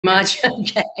Much.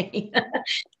 Okay.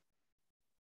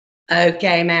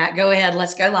 Okay, Matt, go ahead.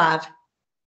 Let's go live.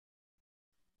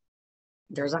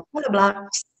 There's our photo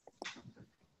blocks.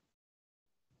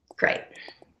 Great.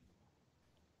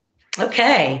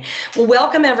 Okay. Well,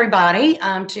 welcome everybody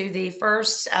to the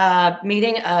first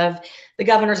meeting of the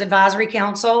Governor's Advisory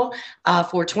Council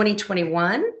for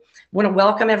 2021. Want to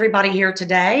welcome everybody here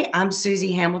today. I'm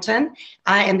Susie Hamilton.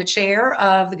 I am the chair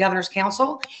of the Governor's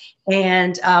Council,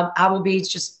 and I will be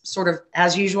just sort of,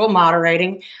 as usual,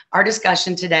 moderating our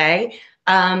discussion today.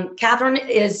 Catherine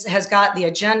has got the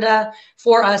agenda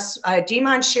for us. Do you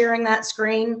mind sharing that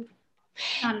screen?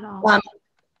 Not at all.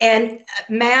 And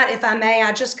Matt, if I may,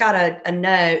 I just got a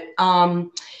note.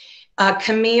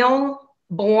 Camille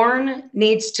Bourne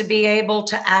needs to be able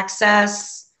to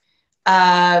access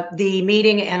the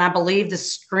meeting, and I believe the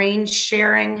screen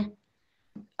sharing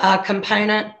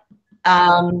component.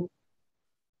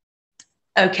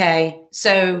 Okay,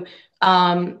 so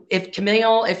if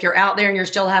Camille, if you're out there and you're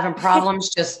still having problems,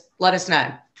 just let us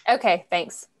know. Okay,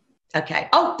 thanks. Okay.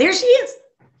 Oh, there she is.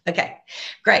 Okay,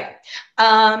 great.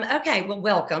 Okay, well,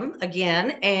 welcome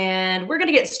again, and we're going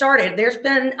to get started. There's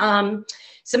been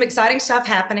some exciting stuff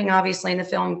happening, obviously, in the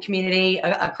film community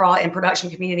and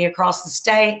production community across the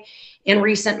state. In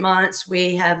recent months,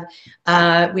 we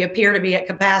appear to be at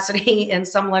capacity in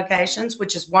some locations,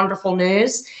 which is wonderful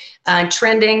news.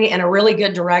 Trending in a really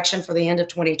good direction for the end of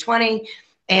 2020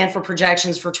 and for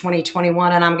projections for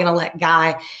 2021. And I'm going to let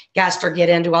Guy Gaster get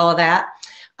into all of that.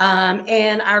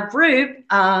 And our group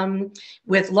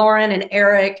with Lauren and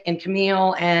Eric and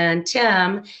Camille and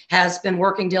Tim has been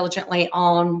working diligently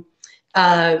on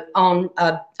what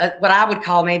I would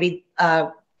call maybe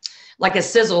like a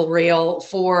sizzle reel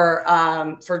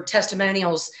for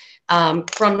testimonials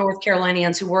from North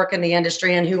Carolinians who work in the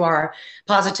industry and who are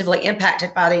positively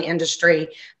impacted by the industry.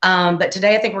 But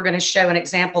today I think we're going to show an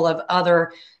example of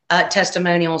other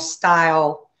testimonial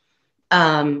style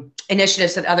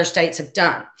initiatives that other states have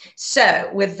done. So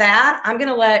with that, I'm going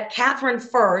to let Catherine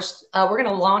first. We're going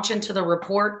to launch into the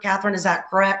report. Catherine, is that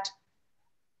correct?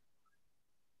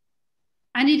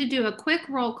 I need to do a quick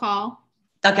roll call.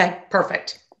 Okay,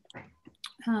 perfect.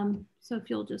 So if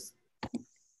you'll just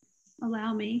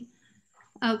allow me.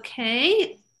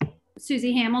 Okay,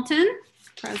 Susie Hamilton,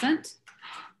 present.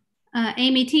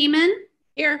 Amy Tiemann.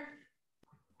 Here.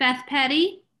 Beth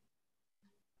Petty.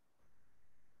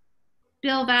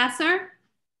 Bill Vassar.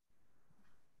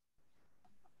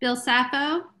 Bill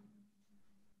Sappho.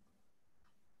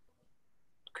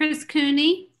 Chris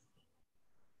Cooney.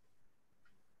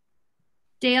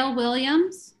 Dale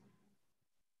Williams.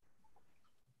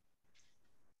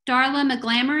 Darla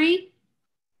McGlamory.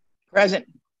 Present.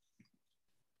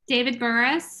 David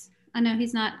Burris. I know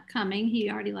he's not coming. He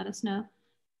already let us know.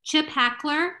 Chip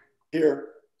Hackler. Here.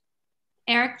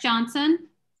 Eric Johnson.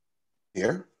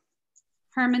 Here.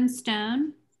 Herman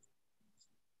Stone.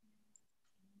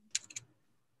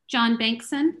 John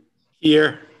Bankson.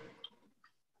 Here.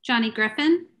 Johnny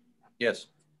Griffin. Yes.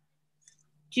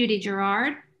 Judy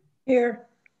Gerard. Here.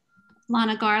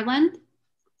 Lana Garland.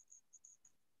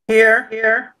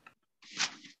 Here.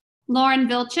 Lauren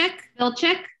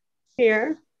Vilchik.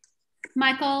 Here.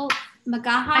 Michael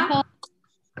Magaha.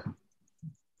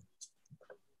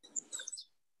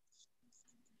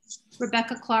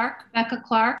 Rebecca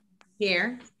Clark.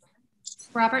 Here.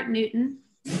 Robert Newton.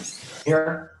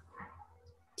 Here.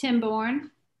 Tim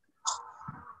Bourne.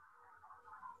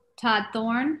 Todd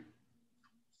Thorne.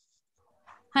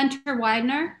 Hunter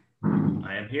Widener.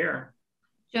 I am here.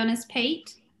 Jonas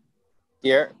Pate.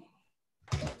 Here.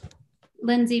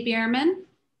 Lindsay Bierman,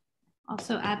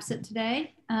 also absent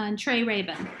today, and Trey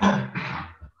Rabin.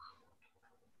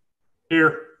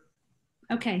 Here.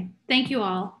 Okay, thank you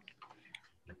all.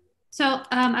 So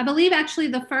I believe actually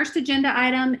the first agenda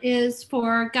item is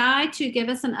for Guy to give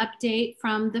us an update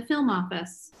from the film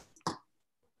office.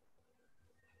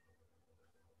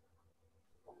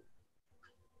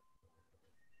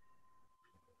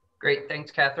 Great,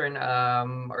 thanks, Catherine.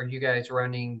 Are you guys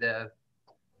running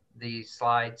the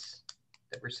slides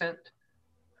that were sent?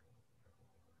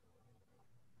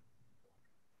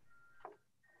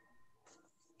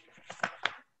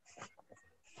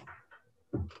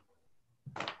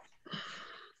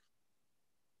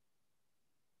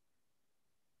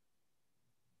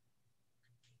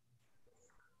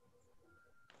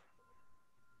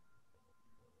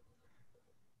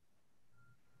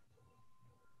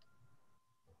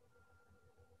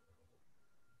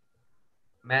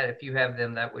 Matt, if you have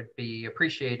them, that would be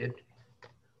appreciated.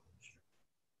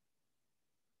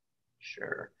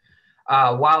 Sure.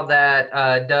 While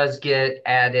that does get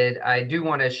added, I do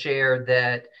want to share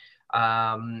that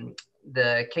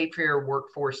the Cape Fear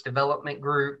Workforce Development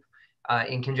Group,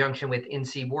 in conjunction with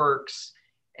NC Works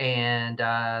and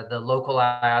the local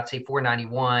IATSE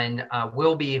 491,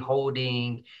 will be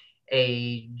holding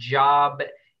a job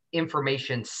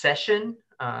information session,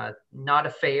 not a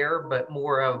fair, but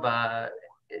more of a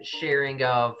sharing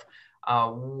of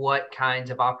what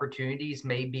kinds of opportunities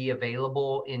may be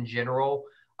available in general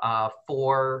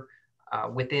for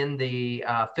within the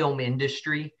film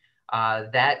industry.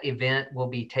 That event will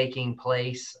be taking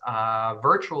place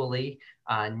virtually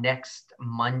next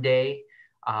Monday.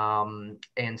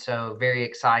 And so very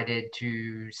excited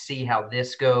to see how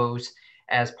this goes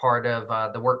as part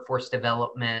of the workforce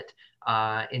development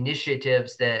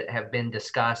initiatives that have been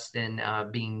discussed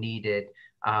and being needed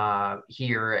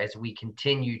here as we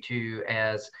continue to,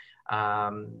 as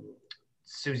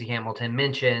Susie Hamilton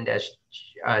mentioned, as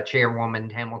Chairwoman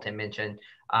Hamilton mentioned,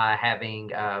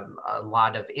 having a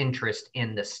lot of interest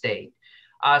in the state.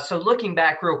 So looking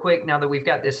back real quick, now that we've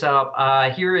got this up,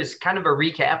 here is kind of a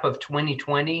recap of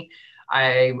 2020.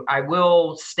 I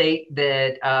will state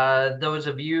that those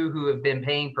of you who have been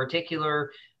paying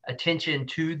particular attention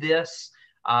to this,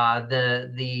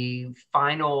 the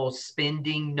final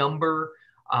spending number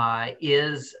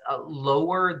is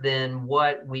lower than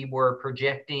what we were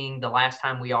projecting the last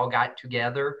time we all got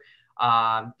together.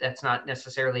 That's not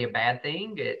necessarily a bad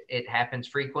thing. It happens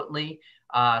frequently.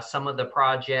 Some of the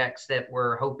projects that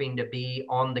we're hoping to be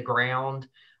on the ground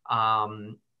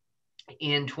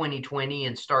in 2020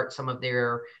 and start some of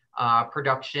their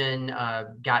production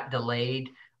got delayed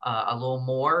a little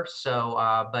more. So,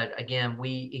 but again,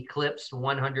 we eclipsed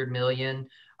 100 million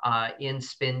in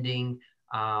spending,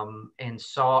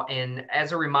 and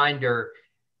as a reminder,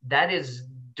 that is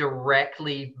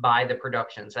directly by the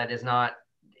productions. That does not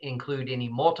include any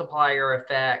multiplier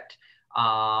effect,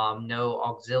 no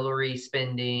auxiliary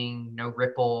spending, no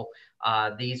ripple.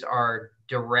 These are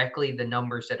directly the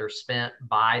numbers that are spent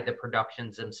by the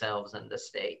productions themselves in the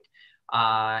state.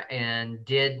 And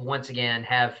did once again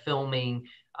have filming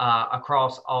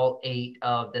across all 8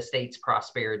 of the state's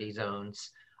prosperity zones.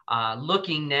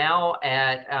 Looking now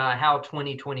at how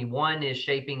 2021 is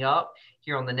shaping up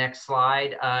here on the next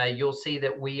slide, you'll see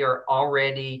that we are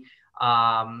already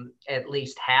at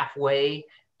least halfway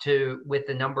with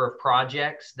the number of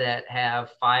projects that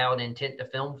have filed intent to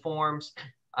film forms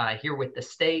here with the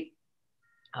state.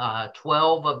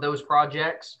 12 of those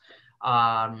projects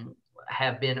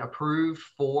have been approved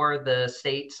for the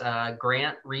state's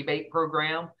grant rebate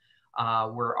program.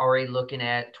 We're already looking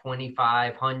at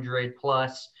 2,500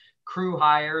 plus crew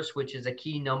hires, which is a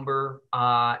key number.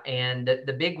 And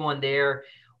the big one there,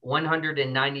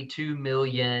 192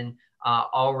 million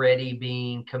already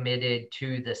being committed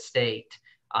to the state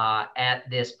at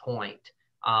this point.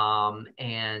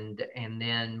 And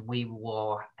then we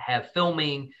will have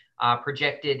filming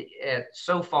projected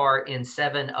so far in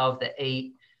 7 of the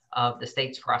 8 of the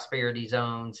state's prosperity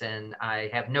zones. And I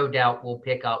have no doubt we'll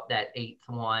pick up that 8th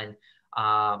one,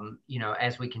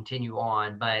 as we continue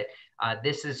on. But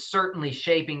this is certainly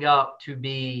shaping up to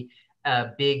be a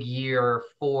big year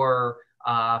for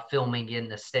filming in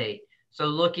the state. So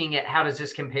looking at how does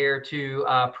this compare to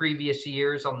previous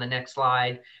years on the next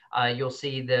slide, you'll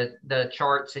see the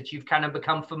charts that you've kind of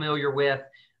become familiar with,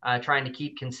 trying to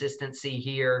keep consistency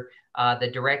here. The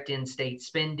direct in-state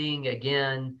spending,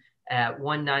 again, at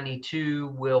 192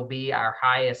 will be our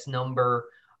highest number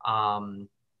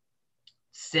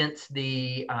since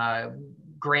the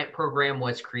grant program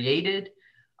was created.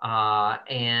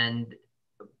 And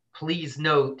please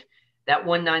note that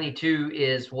 192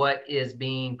 is what is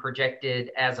being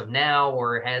projected as of now,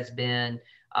 or has been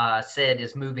said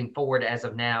is moving forward as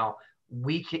of now.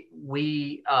 We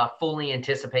fully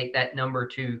anticipate that number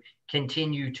to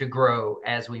continue to grow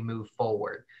as we move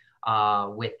forward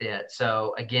with it.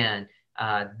 So again,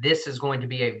 this is going to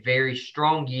be a very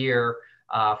strong year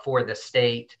for the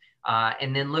state.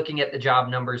 And then looking at the job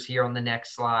numbers here on the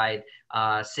next slide,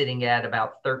 sitting at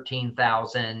about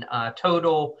 13,000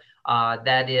 total.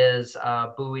 That is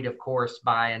buoyed, of course,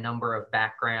 by a number of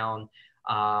background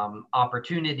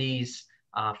opportunities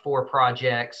for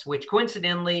projects, which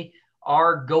coincidentally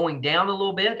are going down a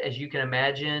little bit, as you can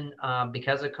imagine,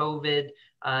 because of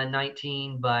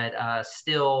COVID-19, but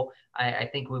still, I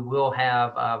think we will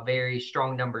have very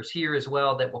strong numbers here as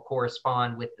well that will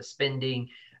correspond with the spending,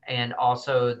 and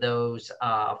also those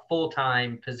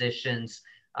full-time positions,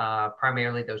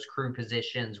 primarily those crew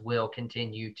positions, will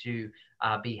continue to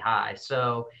be high.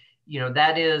 So,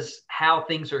 that is how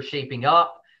things are shaping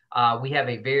up. We have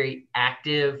a very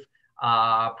active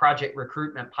project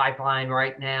recruitment pipeline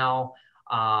right now.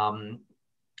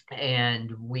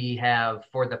 And we have,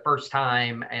 for the first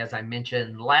time, as I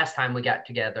mentioned last time we got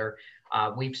together,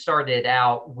 we've started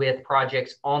out with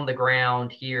projects on the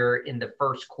ground here in the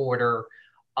first quarter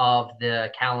of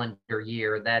the calendar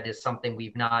year. That is something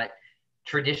we've not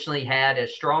traditionally had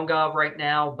as strong of right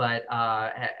now, but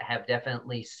have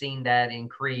definitely seen that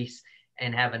increase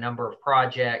and have a number of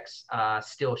projects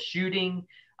still shooting,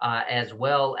 as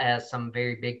well as some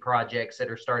very big projects that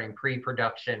are starting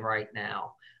pre-production right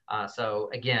now. So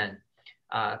again,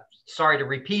 sorry to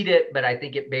repeat it, but I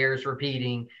think it bears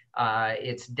repeating.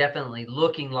 It's definitely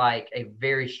looking like a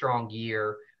very strong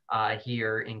year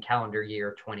here in calendar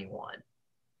year 21.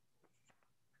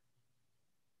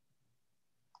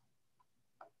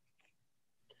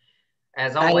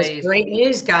 As always, that is great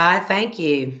news, Guy. Thank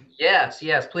you. Yes,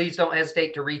 yes. Please don't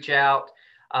hesitate to reach out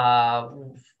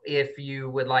if you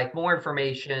would like more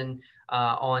information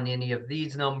on any of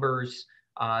these numbers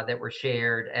that were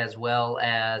shared, as well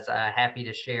as happy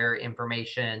to share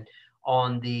information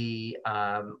on the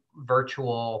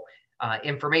virtual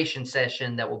information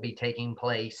session that will be taking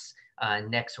place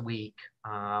next week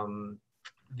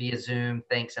via Zoom,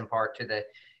 thanks in part to the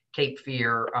Cape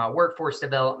Fear Workforce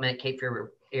Development, Cape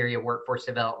Fear Area Workforce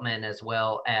Development, as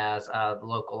well as the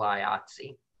local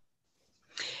IATSE.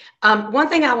 One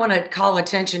thing I want to call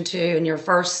attention to in your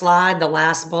first slide, the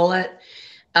last bullet,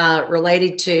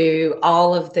 related to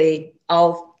all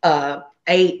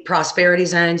 8 prosperity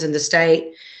zones in the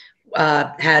state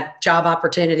had job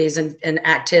opportunities and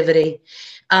activity.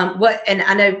 And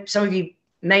I know some of you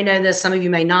may know this, some of you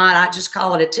may not. I just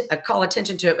call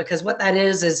attention to it because what that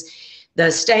is the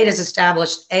state has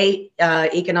established 8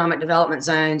 economic development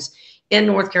zones in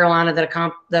North Carolina that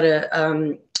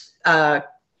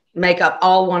make up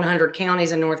all 100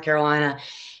 counties in North Carolina,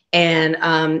 and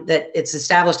that it's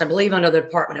established, I believe, under the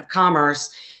Department of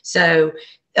Commerce. So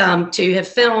to have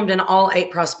filmed in all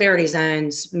 8 prosperity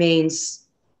zones means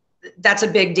that's a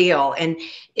big deal. And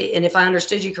if I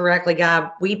understood you correctly,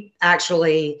 Guy, we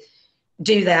actually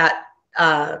do that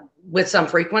with some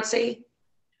frequency.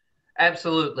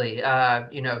 Absolutely.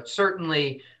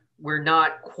 Certainly we're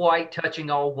not quite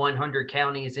touching all 100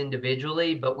 counties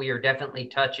individually, but we are definitely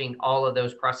touching all of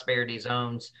those prosperity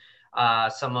zones.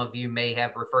 Some of you may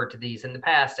have referred to these in the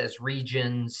past as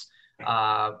regions,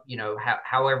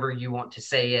 however you want to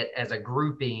say it as a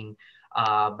grouping,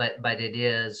 but it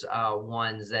is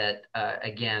ones that,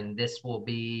 again, this will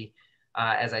be,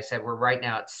 as I said, we're right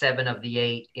now at 7 of the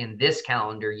 8 in this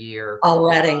calendar year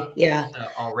already. Yeah.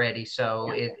 Already.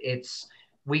 So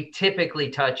we typically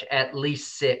touch at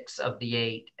least 6 of the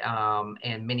 8,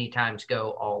 and many times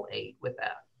go all 8 with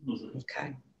that.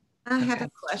 Okay. I have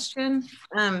a question.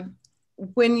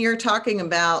 When you're talking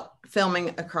about filming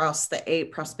across the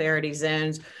 8 prosperity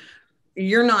zones,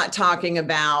 you're not talking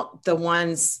about the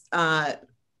ones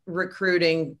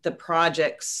recruiting the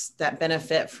projects that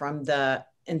benefit from the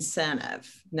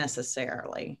incentive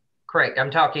necessarily. Correct. I'm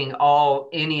talking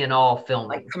any and all filming.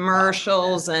 Like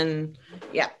commercials and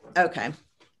yeah. Okay.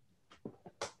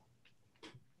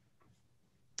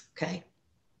 Okay.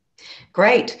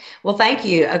 Great. Well, thank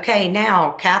you. Okay.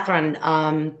 Now, Catherine,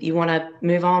 you want to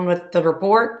move on with the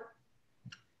report?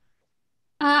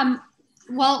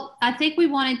 Well, I think we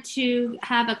wanted to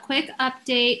have a quick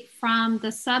update from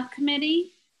the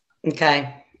subcommittee.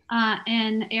 Okay.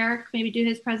 And Eric maybe do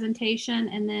his presentation,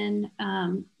 and then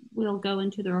we'll go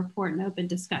into the report and open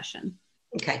discussion.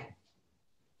 Okay.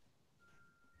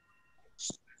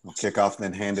 We'll kick off and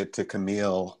then hand it to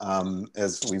Camille.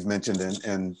 As we've mentioned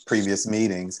in previous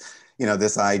meetings,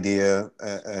 this idea,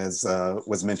 as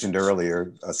was mentioned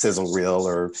earlier, a sizzle reel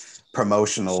or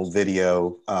promotional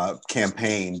video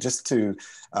campaign, just to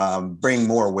bring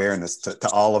more awareness to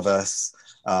all of us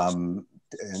and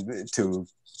to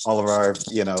all of our,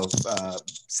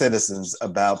 citizens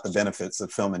about the benefits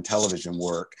of film and television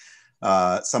work,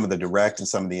 some of the direct and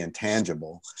some of the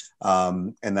intangible.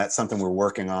 And that's something we're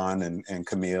working on, and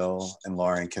Camille and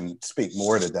Lauren can speak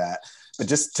more to that. But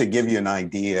just to give you an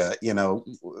idea,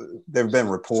 there have been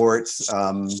reports,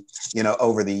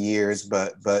 over the years,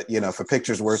 but if a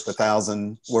picture's worth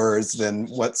 1,000 words, then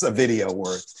what's a video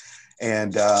worth?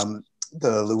 And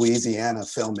the Louisiana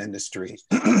film industry,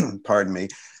 pardon me,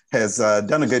 has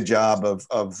done a good job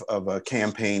of a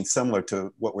campaign similar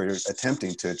to what we're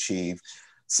attempting to achieve.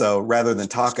 So rather than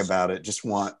talk about it, just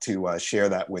want to share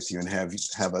that with you and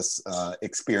have us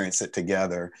experience it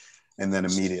together. And then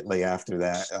immediately after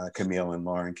that, Camille and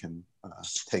Lauren can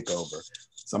take over.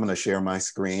 So I'm going to share my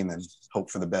screen and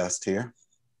hope for the best here.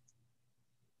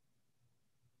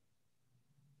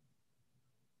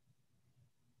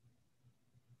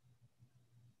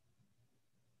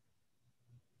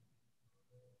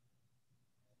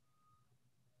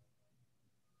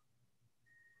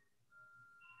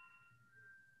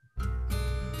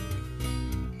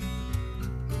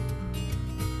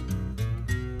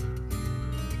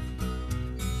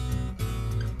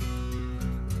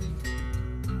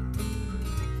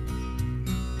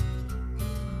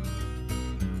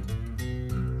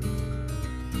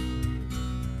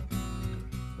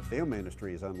 film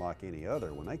industry is unlike any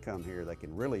other. When they come here, they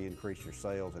can really increase your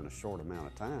sales in a short amount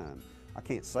of time. I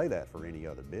can't say that for any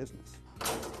other business.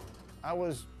 I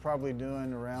was probably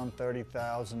doing around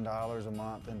 $30,000 a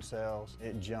month in sales.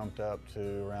 It jumped up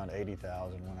to around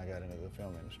 $80,000 when I got into the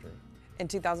film industry. In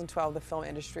 2012, the film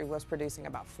industry was producing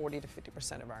about 40 to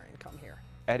 50% of our income here.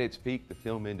 At its peak, the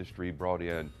film industry brought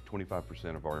in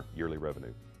 25% of our yearly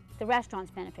revenue. The restaurants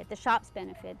benefit, the shops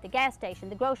benefit, the gas station,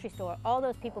 the grocery store, all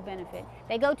those people benefit.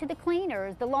 They go to the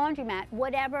cleaners, the laundromat,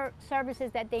 whatever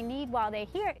services that they need while they're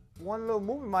here. One little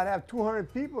movie might have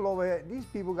 200 people over here. These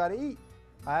people got to eat.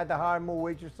 I had to hire more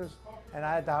waitresses and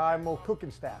I had to hire more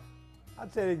cooking staff.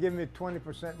 I'd say they give me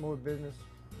 20% more business,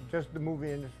 just the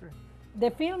movie industry. The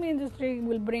film industry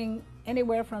will bring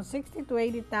anywhere from 60 to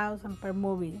 80,000 per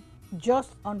movie,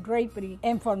 just on drapery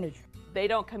and furniture. They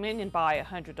don't come in and buy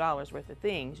 $100 worth of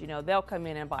things, you know, they'll come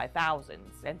in and buy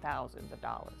thousands and thousands of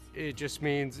dollars. It just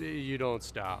means you don't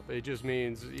stop. It just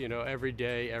means, you know, every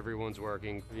day everyone's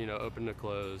working, you know, open to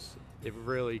close. It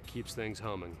really keeps things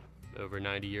humming. Over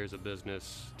 90 years of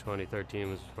business, 2013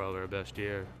 was probably our best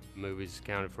year. Movies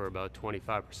accounted for about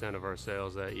 25% of our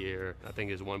sales that year. I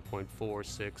think it's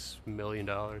 $1.46 million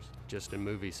just in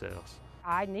movie sales.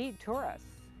 I need tourists,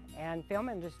 and film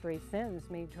industry sends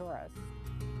me tourists.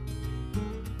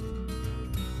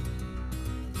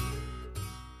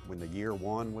 When the year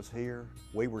one was here,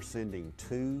 we were sending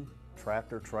 2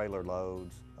 tractor-trailer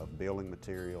loads of building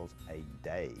materials a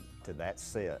day to that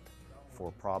set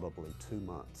for probably 2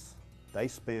 months. They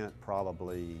spent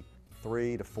probably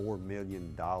 $3 to $4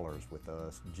 million with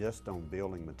us just on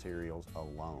building materials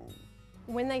alone.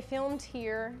 When they filmed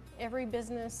here, every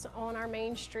business on our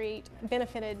main street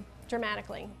benefited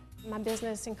dramatically. My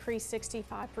business increased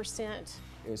 65%.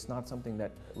 It's not something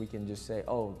that we can just say,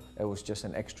 oh, it was just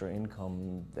an extra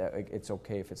income, that it's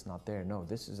okay if it's not there. No,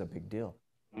 this is a big deal.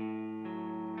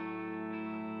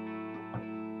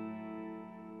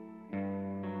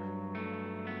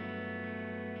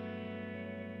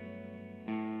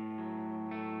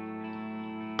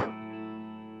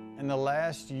 In the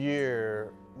last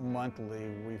year, monthly,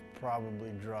 we've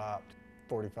probably dropped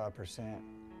 45%.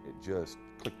 It just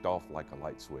clicked off like a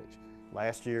light switch.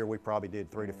 Last year, we probably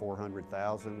did 300,000 to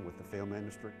 400,000 with the film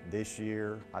industry. This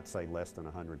year, I'd say less than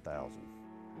 100,000.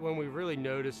 When we really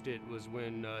noticed it was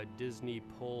when Disney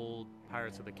pulled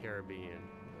Pirates of the Caribbean.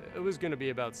 It was going to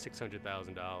be about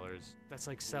 $600,000. That's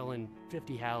like selling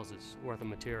 50 houses worth of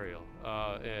material,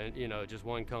 and you know, just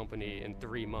one company in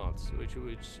 3 months, which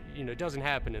you know doesn't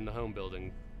happen in the home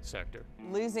building sector.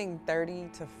 Losing 30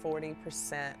 to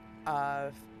 40%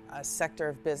 of a sector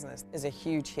of business is a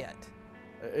huge hit.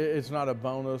 It's not a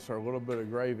bonus or a little bit of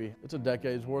gravy. It's a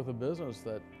decade's worth of business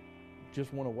that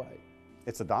just went away.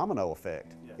 It's a domino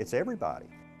effect. It's everybody.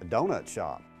 A donut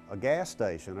shop, a gas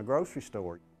station, a grocery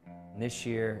store. This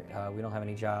year, we don't have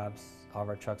any jobs. All of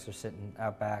our trucks are sitting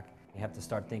out back. You have to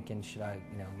start thinking, should I,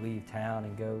 leave town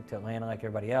and go to Atlanta like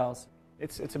everybody else?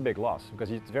 It's a big loss because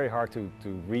it's very hard to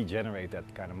regenerate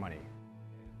that kind of money.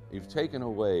 You've taken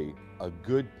away a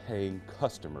good paying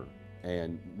customer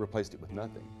and replaced it with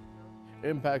nothing. It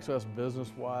impacts us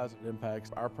business-wise, it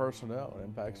impacts our personnel, it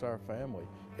impacts our family.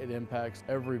 It impacts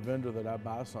every vendor that I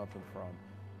buy something from.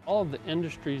 All of the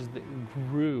industries that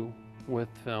grew with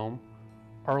film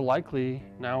are likely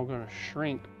now going to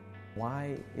shrink.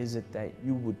 Why is it that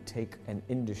you would take an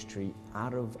industry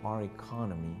out of our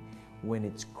economy when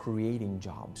it's creating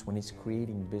jobs, when it's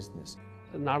creating business?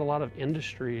 Not a lot of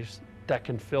industries that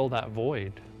can fill that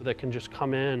void, that can just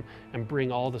come in and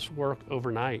bring all this work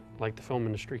overnight like the film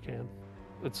industry can.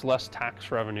 It's less tax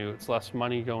revenue, it's less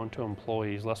money going to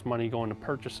employees, less money going to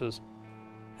purchases.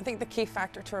 I think the key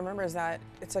factor to remember is that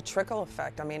it's a trickle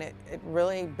effect. I mean, it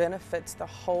really benefits the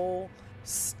whole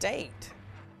state.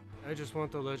 I just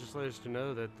want the legislators to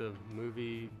know that the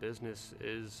movie business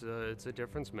is it's a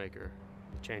difference maker.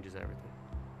 It changes everything.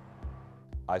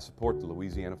 I support the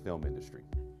Louisiana film industry.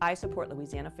 I support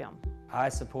Louisiana film. I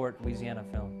support Louisiana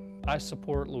film. I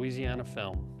support Louisiana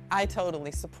film. I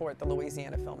totally support the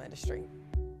Louisiana film industry.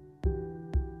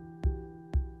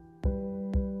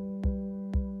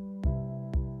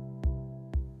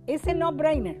 It's a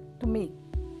no-brainer to me.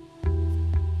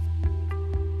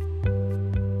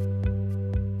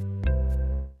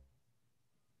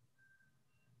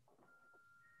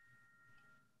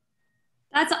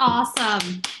 That's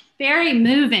awesome. Very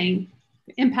moving,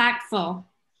 impactful.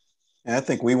 And I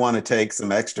think we want to take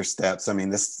some extra steps. I mean,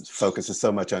 this focuses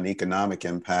so much on economic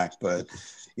impact, but,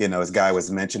 as Guy was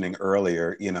mentioning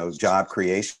earlier, job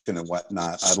creation and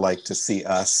whatnot, I'd like to see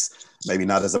us maybe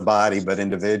not as a body, but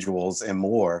individuals and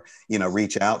more,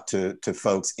 reach out to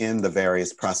folks in the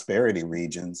various prosperity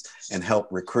regions and help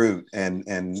recruit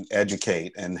and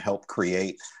educate and help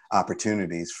create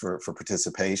opportunities for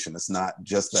participation. It's not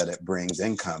just that it brings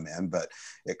income in, but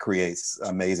it creates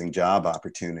amazing job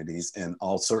opportunities in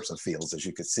all sorts of fields, as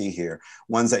you could see here,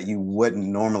 ones that you wouldn't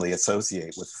normally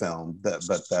associate with film, but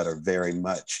that are very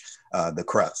much the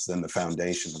crux and the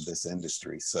foundation of this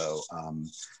industry. So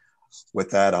with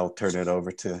that, I'll turn it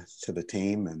over to the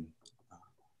team, and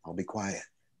I'll be quiet.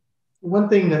 One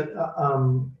thing that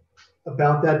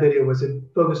about that video was it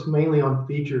focused mainly on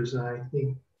features, and I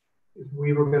think if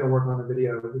we were going to work on a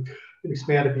video, we could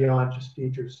expand it beyond just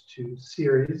features to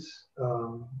series,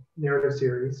 narrative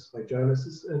series like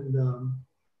Jonas's,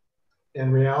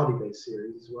 and reality-based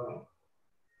series as well.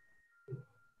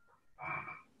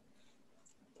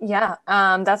 Yeah,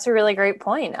 that's a really great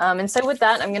point. And so with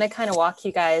that, I'm going to kind of walk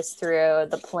you guys through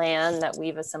the plan that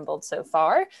we've assembled so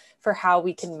far for how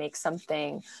we can make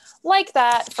something like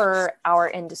that for our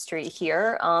industry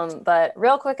here. But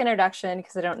real quick introduction,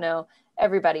 because I don't know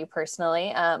everybody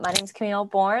personally. My name is Camille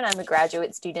Bourne. I'm a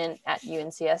graduate student at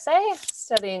UNCSA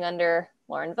studying under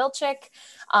Lauren Vilchik.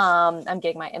 I'm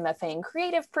getting my MFA in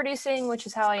creative producing, which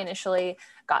is how I initially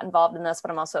got involved in this, but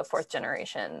I'm also a fourth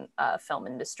generation film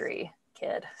industry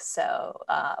kid. So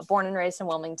born and raised in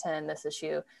Wilmington, this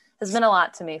issue has been a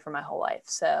lot to me for my whole life.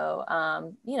 So,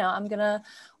 I'm going to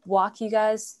walk you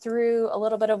guys through a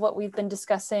little bit of what we've been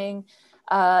discussing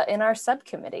in our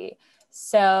subcommittee.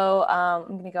 So I'm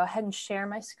going to go ahead and share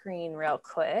my screen real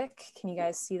quick. Can you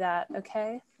guys see that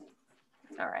okay?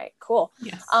 All right, cool.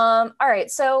 Yes. All right,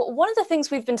 so one of the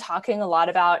things we've been talking a lot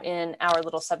about in our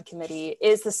little subcommittee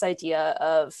is this idea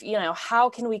of, how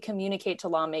can we communicate to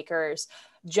lawmakers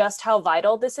just how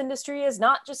vital this industry is,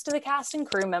 not just to the cast and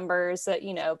crew members that,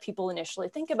 people initially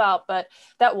think about, but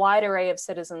that wide array of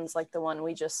citizens like the one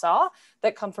we just saw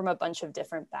that come from a bunch of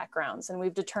different backgrounds. And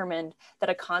we've determined that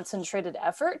a concentrated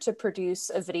effort to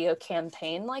produce a video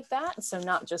campaign like that, so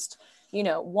not just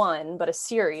one, but a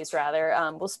series rather,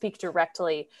 will speak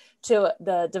directly to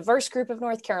the diverse group of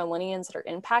North Carolinians that are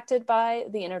impacted by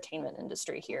the entertainment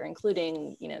industry here,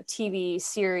 including, TV,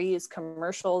 series,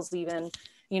 commercials, even,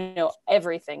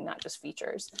 everything, not just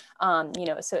features.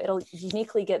 So it'll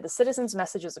uniquely get the citizens'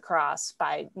 messages across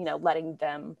by, letting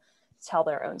them tell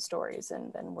their own stories,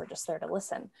 and we're just there to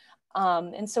listen.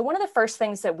 And so one of the first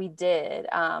things that we did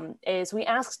is we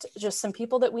asked just some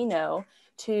people that we know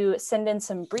to send in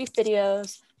some brief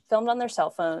videos filmed on their cell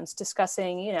phones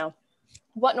discussing,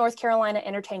 what North Carolina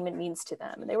entertainment means to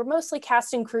them. And they were mostly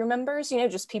cast and crew members,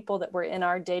 just people that were in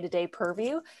our day-to-day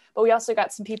purview. But we also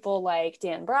got some people like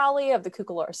Dan Browley of the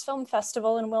Cucamonga Film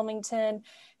Festival in Wilmington,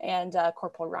 and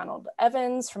Corporal Ronald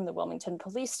Evans from the Wilmington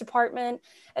Police Department.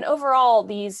 And overall,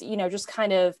 these, just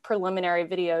kind of preliminary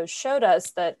videos showed us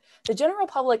that the general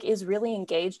public is really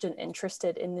engaged and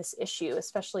interested in this issue,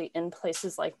 especially in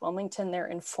places like Wilmington. They're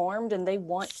informed and they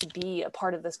want to be a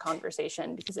part of this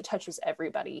conversation because it touches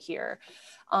everybody here.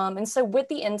 And so with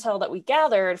the intel that we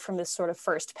gathered from this sort of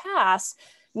first pass,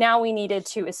 now we needed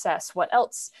to assess what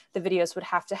else the videos would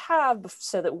have to have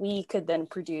so that we could then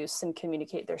produce and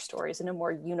communicate their stories in a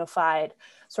more unified,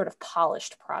 sort of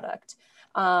polished product.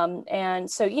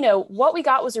 And so, what we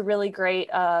got was a really great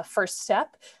first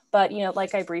step. But,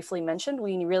 like I briefly mentioned,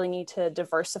 we really need to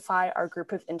diversify our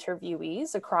group of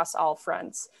interviewees across all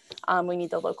fronts. We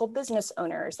need the local business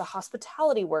owners, the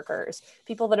hospitality workers,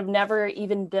 people that have never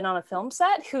even been on a film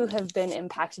set who have been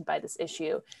impacted by this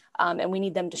issue. And we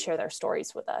need them to share their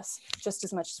stories with us just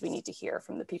as much as we need to hear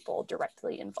from the people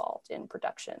directly involved in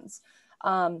productions.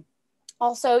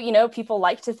 Also, people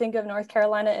like to think of North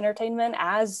Carolina entertainment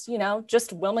as,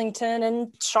 just Wilmington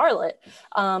and Charlotte.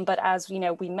 But as,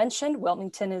 we mentioned,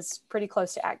 Wilmington is pretty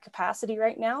close to at capacity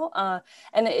right now.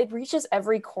 And it reaches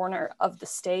every corner of the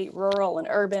state, rural and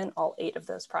urban, all 8 of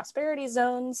those prosperity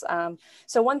zones.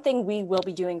 So one thing we will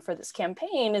be doing for this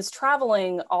campaign is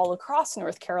traveling all across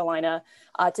North Carolina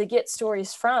to get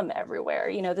stories from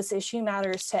everywhere. This issue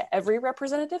matters to every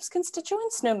representative's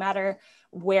constituents, no matter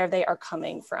where they are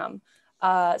coming from.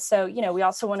 So, we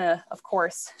also want to, of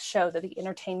course, show that the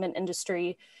entertainment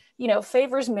industry,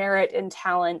 favors merit and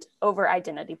talent over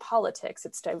identity politics.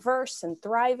 It's diverse and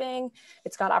thriving.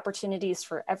 It's got opportunities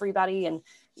for everybody. And,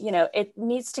 it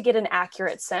needs to get an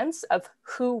accurate sense of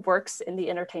who works in the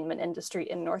entertainment industry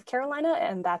in North Carolina,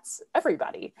 and that's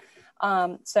everybody.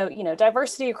 So,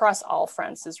 diversity across all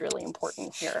fronts is really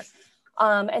important here.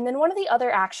 And then one of the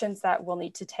other actions that we'll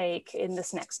need to take in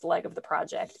this next leg of the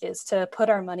project is to put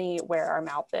our money where our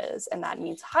mouth is. And that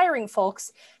means hiring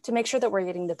folks to make sure that we're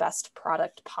getting the best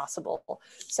product possible.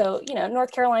 So, you know,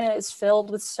 North Carolina is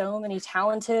filled with so many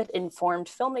talented, informed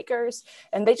filmmakers,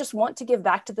 and they just want to give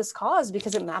back to this cause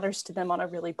because it matters to them on a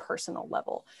really personal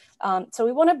level. So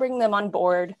we want to bring them on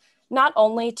board, not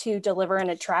only to deliver an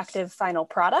attractive final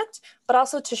product, but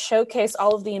also to showcase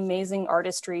all of the amazing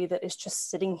artistry that is just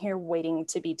sitting here waiting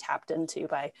to be tapped into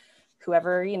by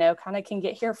whoever, you know, kind of can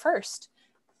get here first.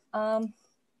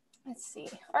 Let's see.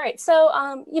 All right,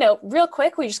 so, you know, real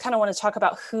quick, we just kind of want to talk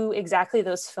about who exactly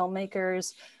those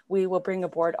filmmakers we will bring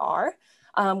aboard are.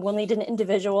 We'll need an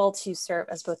individual to serve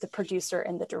as both the producer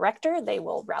and the director. They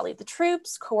will rally the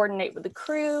troops, coordinate with the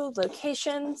crew,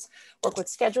 locations, work with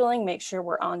scheduling, make sure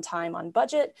we're on time, on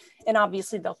budget, and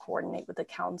obviously they'll coordinate with the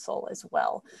council as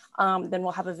well. Then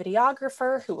we'll have a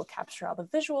videographer who will capture all the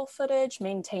visual footage,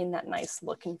 maintain that nice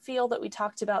look and feel that we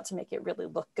talked about to make it really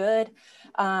look good.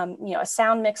 You know, a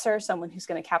sound mixer, someone who's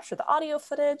going to capture the audio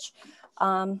footage.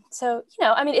 So, you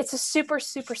know, I mean, it's a super,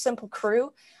 super simple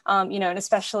crew, you know, and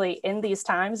especially in these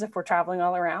times, if we're traveling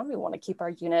all around, we want to keep our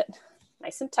unit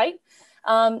nice and tight.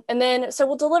 And then, so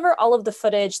we'll deliver all of the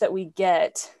footage that we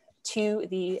get to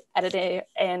the editor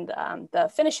and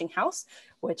the finishing house,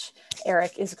 which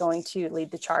Eric is going to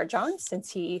lead the charge on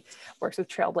since he works with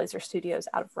Trailblazer Studios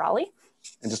out of Raleigh.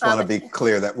 And just want to be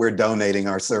clear that we're donating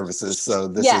our services. So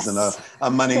this Yes. isn't a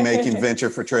money-making venture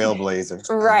for Trailblazer.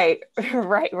 Right,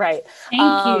 right.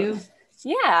 Thank you.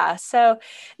 Yeah, so,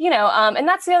 you know, and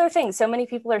that's the other thing. So many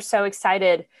people are so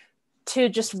excited to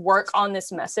just work on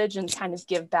this message and kind of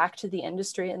give back to the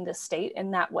industry in this state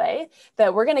in that way,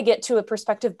 that we're going to get to a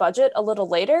prospective budget a little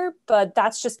later, but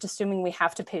that's just assuming we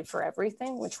have to pay for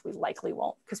everything, which we likely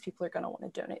won't, because people are going to want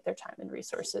to donate their time and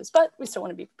resources, but we still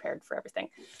want to be prepared for everything.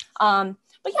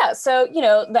 But yeah, so, you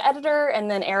know, the editor and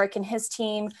then Eric and his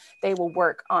team, they will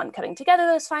work on cutting together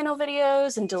those final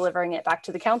videos and delivering it back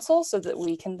to the council so that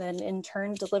we can then in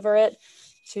turn deliver it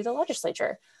to the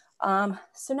legislature.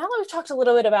 So now that we've talked a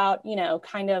little bit about, you know,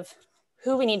 kind of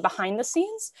who we need behind the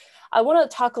scenes, I want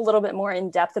to talk a little bit more in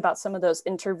depth about some of those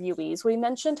interviewees we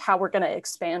mentioned, how we're going to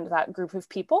expand that group of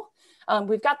people.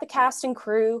 We've got the cast and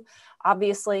crew,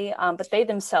 obviously, but they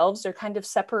themselves are kind of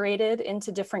separated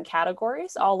into different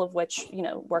categories, all of which, you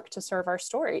know, work to serve our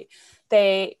story.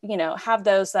 They, you know, have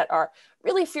those that are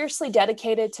really fiercely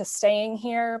dedicated to staying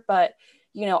here, but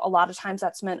you know, a lot of times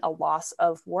that's meant a loss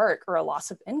of work or a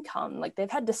loss of income. Like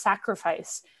they've had to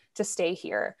sacrifice to stay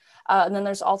here. And then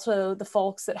there's also the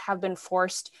folks that have been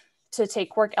forced to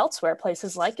take work elsewhere,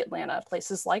 places like Atlanta,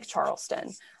 places like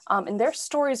Charleston. And their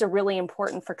stories are really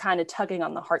important for kind of tugging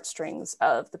on the heartstrings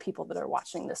of the people that are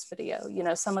watching this video. You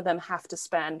know, some of them have to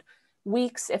spend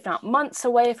weeks, if not months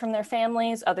away from their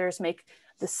families. Others make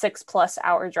the 6+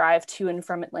 hour drive to and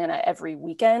from Atlanta every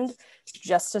weekend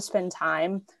just to spend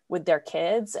time with their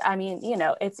kids. I mean, you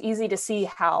know, it's easy to see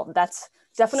how that's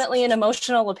definitely an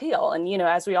emotional appeal. And, you know,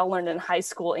 as we all learned in high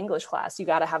school English class, you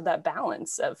got to have that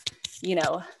balance of, you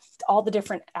know, all the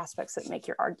different aspects that make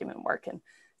your argument work. And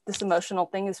this emotional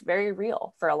thing is very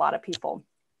real for a lot of people.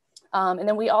 And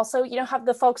then we also, you know, have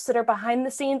the folks that are behind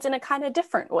the scenes in a kind of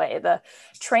different way, the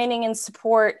training and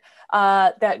support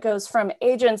that goes from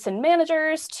agents and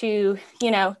managers to,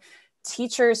 you know,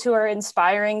 teachers who are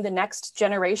inspiring the next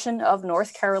generation of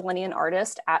North Carolinian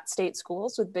artists at state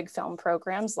schools with big film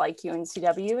programs like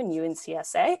UNCW and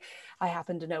UNCSA. I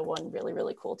happen to know one really,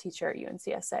 really cool teacher at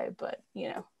UNCSA, but, you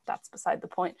know, that's beside the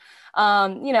point.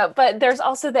 You know, but there's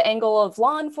also the angle of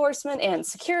law enforcement and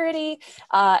security.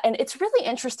 And it's really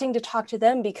interesting to talk to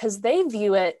them because they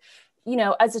view it, you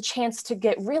know, as a chance to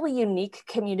get really unique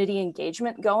community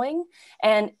engagement going.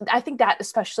 And I think that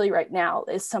especially right now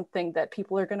is something that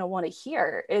people are going to want to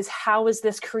hear is how is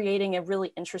this creating a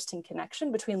really interesting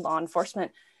connection between law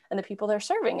enforcement and the people they're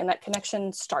serving? And that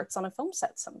connection starts on a film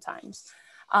set sometimes.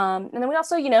 And then we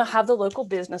also, you know, have the local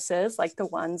businesses like the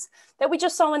ones that we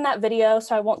just saw in that video.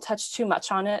 So I won't touch too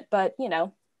much on it, but, you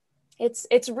know,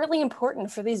 it's really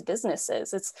important for these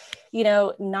businesses. It's, you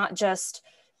know, not just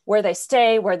where they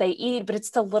stay, where they eat, but it's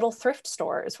the little thrift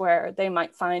stores where they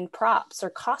might find props or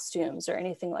costumes or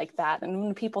anything like that. And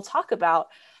when people talk about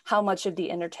how much of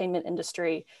the entertainment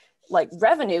industry, like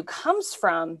revenue comes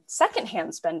from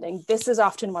secondhand spending, this is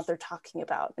often what they're talking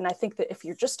about. And I think that if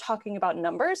you're just talking about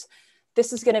numbers,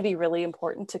 this is going to be really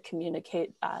important to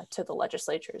communicate to the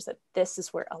legislatures that this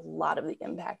is where a lot of the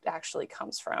impact actually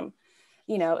comes from.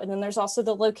 you know, and then there's also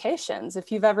the locations.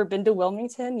 If you've ever been to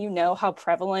Wilmington, you know how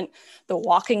prevalent the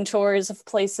walking tours of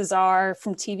places are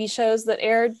from TV shows that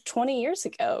aired 20 years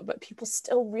ago, but people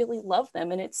still really love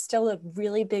them. And it's still a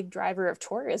really big driver of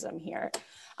tourism here.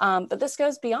 But this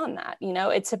goes beyond that. You know,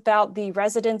 it's about the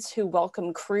residents who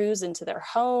welcome crews into their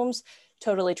homes,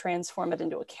 totally transform it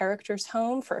into a character's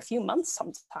home for a few months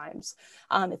sometimes.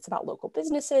 It's about local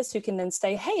businesses who can then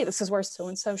say, hey, this is where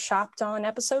so-and-so shopped on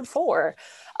episode 4.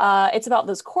 It's about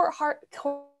those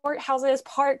courthouses,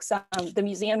 parks. The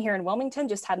museum here in Wilmington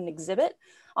just had an exhibit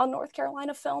on North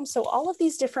Carolina film. So all of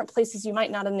these different places you might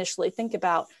not initially think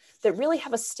about that really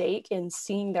have a stake in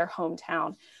seeing their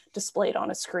hometown displayed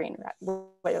on a screen,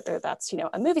 whether that's, you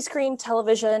know, a movie screen,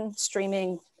 television,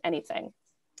 streaming, anything.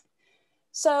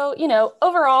 So, you know,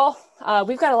 overall,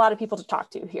 we've got a lot of people to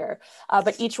talk to here,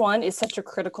 but each one is such a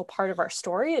critical part of our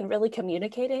story and really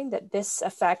communicating that this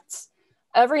affects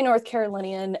every North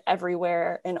Carolinian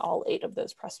everywhere in all 8 of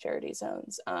those prosperity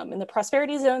zones. And the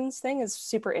prosperity zones thing is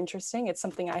super interesting. It's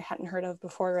something I hadn't heard of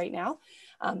before right now.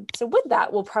 So with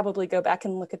that, we'll probably go back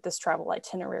and look at this travel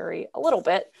itinerary a little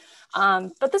bit.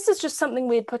 But this is just something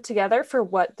we had put together for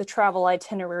what the travel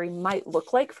itinerary might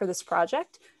look like for this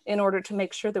project in order to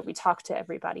make sure that we talk to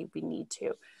everybody we need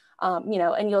to. You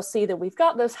know, and you'll see that we've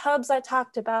got those hubs I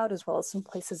talked about, as well as some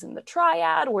places in the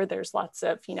Triad where there's lots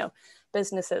of, you know,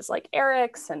 businesses like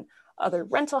Eric's and other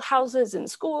rental houses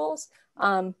and schools.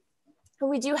 And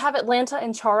we do have Atlanta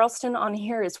and Charleston on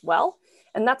here as well.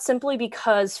 And that's simply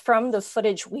because from the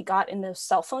footage we got in those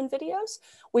cell phone videos,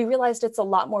 we realized it's a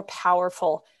lot more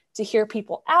powerful to hear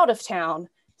people out of town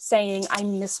saying, I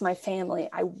miss my family,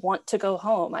 I want to go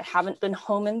home, I haven't been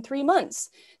home in 3 months,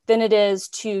 than it is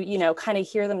to, you know, kind of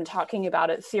hear them talking about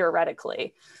it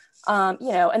theoretically. You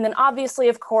know, and then obviously,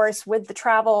 of course, with the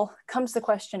travel comes the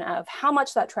question of how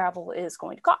much that travel is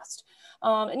going to cost.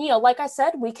 And, you know, like I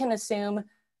said, we can assume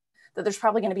that there's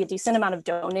probably going to be a decent amount of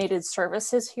donated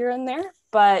services here and there.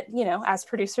 But, you know, as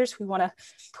producers, we want to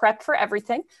prep for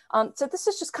everything. So this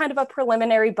is just kind of a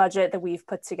preliminary budget that we've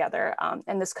put together.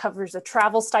 And this covers a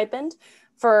travel stipend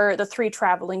for the 3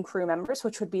 traveling crew members,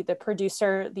 which would be the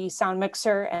producer, the sound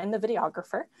mixer, and the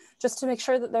videographer, just to make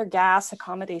sure that their gas,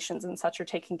 accommodations, and such are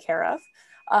taken care of.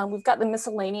 We've got the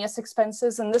miscellaneous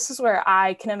expenses, and this is where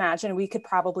I can imagine we could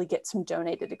probably get some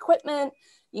donated equipment,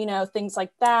 you know, things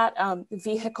like that,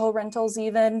 vehicle rentals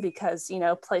even, because, you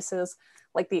know, places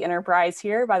like the Enterprise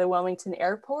here by the Wilmington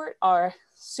Airport are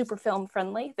super film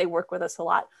friendly. They work with us a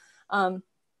lot.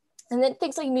 And then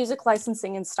things like music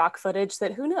licensing and stock footage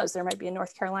that, who knows, there might be a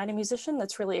North Carolina musician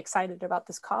that's really excited about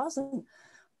this cause and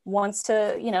wants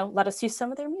to, you know, let us use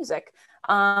some of their music.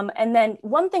 And then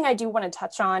one thing I do want to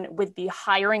touch on with the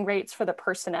hiring rates for the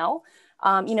personnel,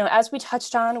 you know, as we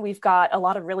touched on, we've got a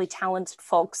lot of really talented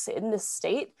folks in this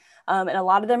state. And a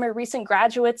lot of them are recent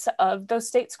graduates of those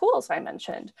state schools I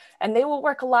mentioned, and they will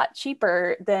work a lot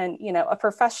cheaper than, you know, a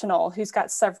professional who's got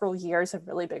several years of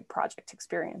really big project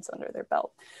experience under their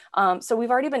belt. So we've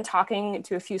already been talking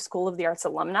to a few School of the Arts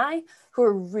alumni who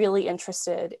are really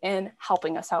interested in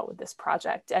helping us out with this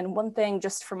project. And one thing,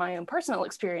 just from my own personal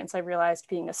experience, I realized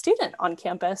being a student on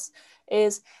campus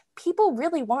is people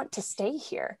really want to stay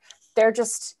here. They're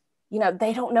just, you know,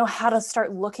 they don't know how to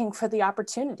start looking for the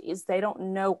opportunities. They don't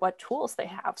know what tools they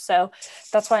have. So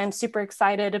that's why I'm super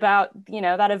excited about, you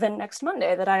know, that event next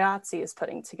Monday that IATSE is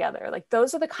putting together. Like,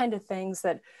 those are the kind of things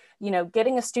that, you know,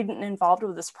 getting a student involved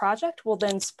with this project will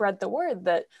then spread the word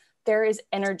that there is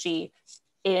energy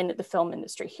in the film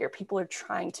industry here. People are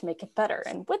trying to make it better.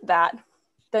 And with that,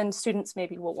 then students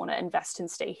maybe will want to invest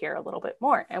and stay here a little bit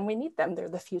more. And we need them. They're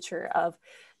the future of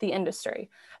the industry.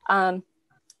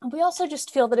 We also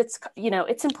just feel that it's, you know,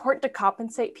 it's important to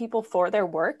compensate people for their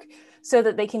work so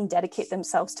that they can dedicate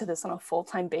themselves to this on a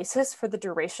full-time basis for the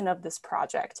duration of this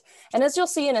project. And as you'll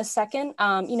see in a second,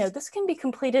 you know, this can be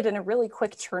completed in a really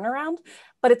quick turnaround,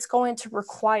 but it's going to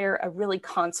require a really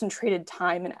concentrated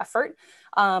time and effort.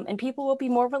 And people will be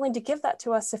more willing to give that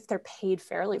to us if they're paid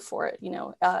fairly for it, you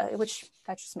know, which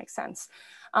that just makes sense.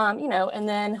 You know, and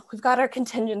then we've got our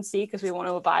contingency because we want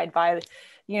to abide by,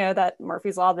 you know, that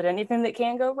Murphy's Law that anything that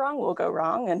can go wrong will go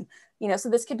wrong. And, you know, so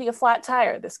this could be a flat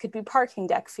tire, this could be parking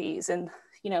deck fees. And,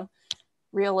 you know,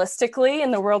 realistically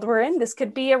in the world we're in, this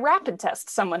could be a rapid test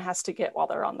someone has to get while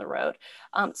they're on the road.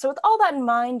 So with all that in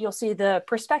mind, you'll see the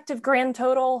prospective grand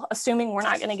total, assuming we're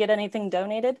not going to get anything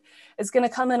donated, is going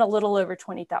to come in a little over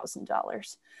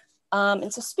 $20,000.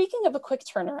 And so speaking of a quick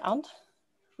turnaround,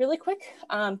 really quick,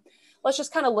 let's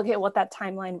just kind of look at what that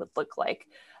timeline would look like.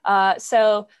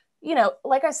 So you know,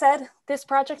 like I said, this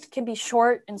project can be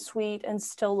short and sweet and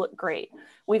still look great.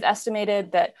 We've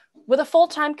estimated that with a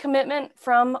full-time commitment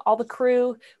from all the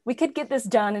crew, we could get this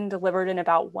done and delivered in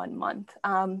about 1 month.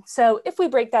 So if we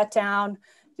break that down,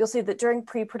 you'll see that during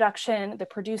pre-production, the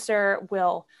producer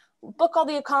will book all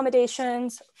the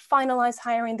accommodations, finalize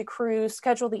hiring the crew,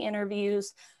 schedule the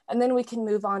interviews, and then we can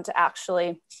move on to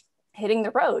actually hitting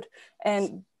the road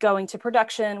and going to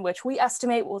production, which we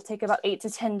estimate will take about 8 to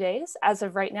 10 days as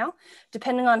of right now,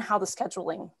 depending on how the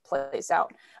scheduling plays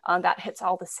out. That hits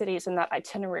all the cities in that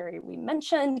itinerary we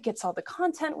mentioned, gets all the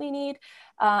content we need,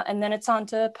 and then it's on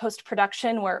to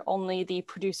post-production where only the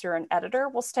producer and editor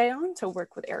will stay on to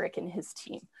work with Eric and his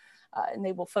team. And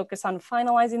they will focus on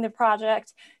finalizing the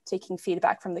project, taking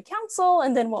feedback from the council,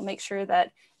 and then we'll make sure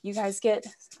that you guys get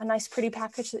a nice, pretty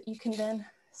package that you can then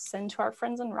send to our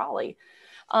friends in Raleigh.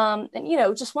 And, you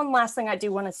know, just one last thing I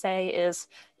do want to say is,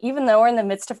 even though we're in the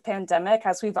midst of pandemic,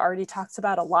 as we've already talked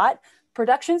about a lot,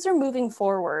 productions are moving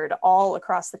forward all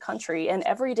across the country. And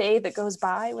every day that goes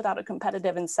by without a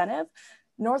competitive incentive,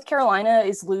 North Carolina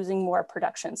is losing more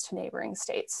productions to neighboring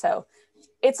states. So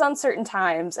it's uncertain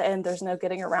times and there's no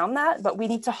getting around that, but we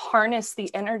need to harness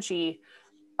the energy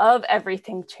of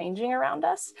everything changing around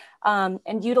us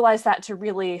and utilize that to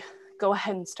really go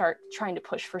ahead and start trying to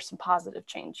push for some positive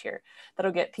change here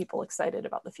that'll get people excited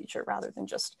about the future rather than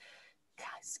just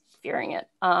fearing it.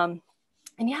 And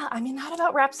yeah, I mean, that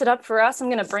about wraps it up for us. I'm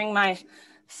going to bring my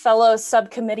fellow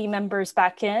subcommittee members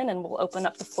back in and we'll open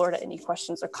up the floor to any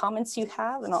questions or comments you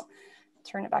have, and I'll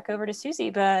turn it back over to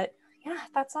Susie. But yeah,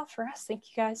 that's all for us. Thank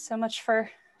you guys so much for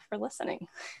listening.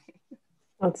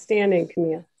 Outstanding,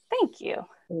 Camille. Thank you.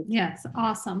 Yes,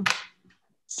 awesome.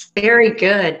 Very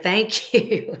good. Thank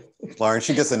you. Lauren,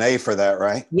 she gets an A for that,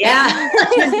 right? Yeah.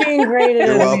 You're doing great.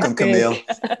 You're welcome, Camille.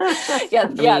 Yeah,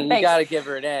 you got to give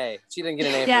her an A. She didn't get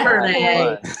an A Yeah, for an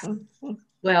A.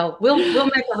 Well, we'll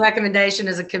make a recommendation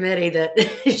as a committee that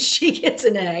she gets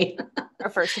an A. Our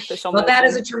first official. Well, that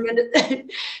is a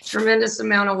tremendous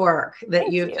amount of work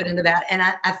that you put into that. And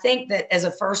I think that as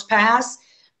a first pass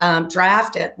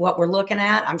draft at what we're looking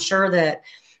at, I'm sure that,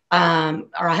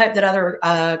 or I hope that other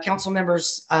council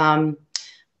members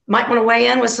might want to weigh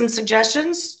in with some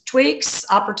suggestions, tweaks,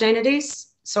 opportunities.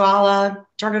 So I'll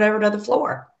turn it over to the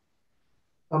floor.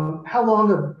 How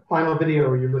long of final video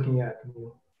are you looking at,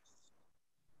 Camille?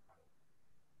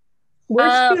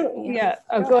 We're still,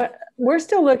 go ahead. We're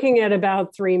still looking at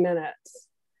about 3 minutes.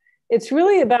 It's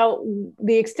really about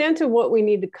the extent of what we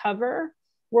need to cover.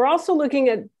 We're also looking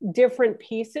at different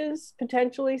pieces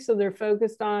potentially. So they're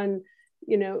focused on,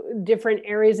 you know, different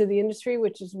areas of the industry,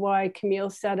 which is why Camille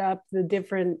set up the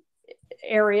different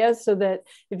areas so that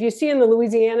if you see in the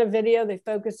Louisiana video, they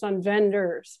focused on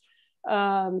vendors.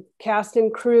 Cast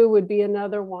and crew would be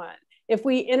another one. If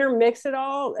we intermix it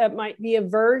all, that might be a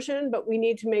version, but we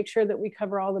need to make sure that we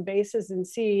cover all the bases and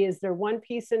see, is there one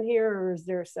piece in here or is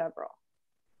there several?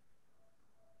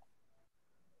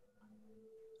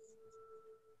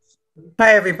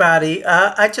 Hi, everybody.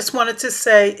 I just wanted to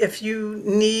say, if you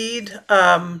need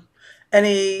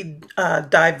any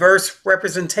diverse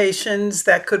representations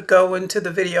that could go into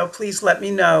the video, please let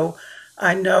me know.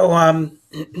 I know,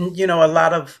 you know, a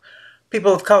lot of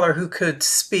people of color who could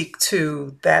speak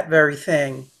to that very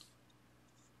thing.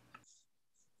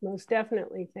 Most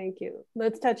definitely. Thank you.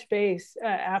 Let's touch base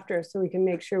after so we can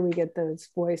make sure we get those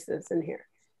voices in here.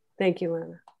 Thank you,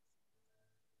 Lana.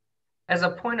 As a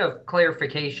point of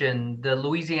clarification, the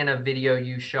Louisiana video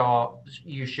you showed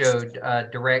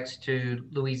directs to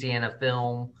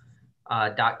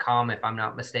louisianafilm.com, if I'm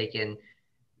not mistaken.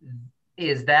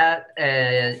 Is that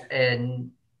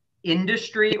an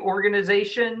industry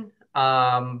organization?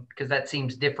 Because that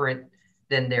seems different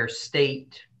than their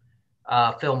state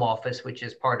film office, which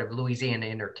is part of Louisiana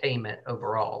Entertainment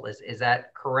overall. Is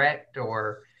that correct?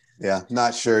 Or yeah,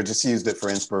 not sure. Just used it for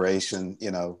inspiration,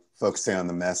 you know, focusing on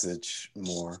the message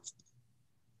more.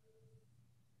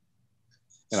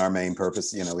 And our main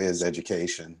purpose, you know, is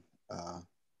education.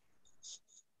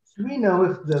 Do we know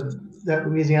if that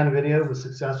Louisiana video was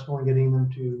successful in getting them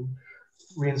to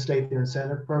reinstate their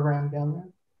incentive program down there?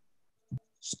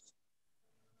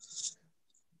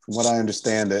 From what I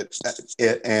understand, it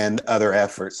and other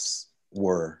efforts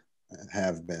were and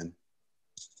have been.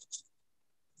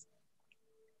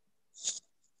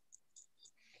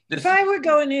 If I were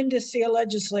going in to see a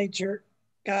legislature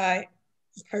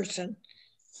person,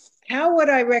 how would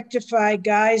I rectify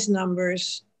Guy's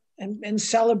numbers and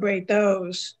celebrate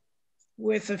those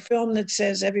with a film that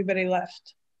says everybody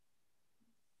left?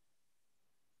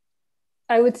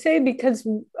 I would say because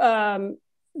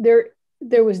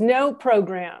there was no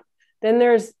program. Then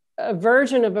there's a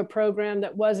version of a program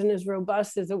that wasn't as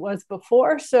robust as it was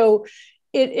before. So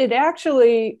it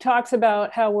actually talks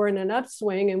about how we're in an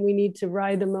upswing and we need to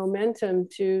ride the momentum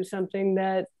to something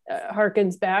that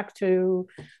harkens back to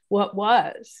what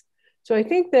was. So I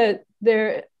think that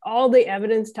all the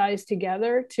evidence ties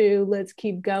together to let's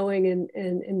keep going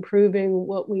and improving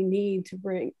what we need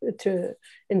to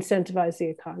incentivize the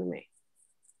economy.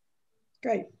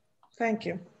 Great, thank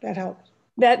you, that helps.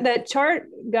 That chart,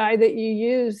 Guy, that you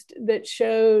used that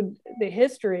showed the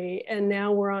history, and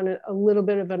now we're on a little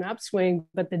bit of an upswing,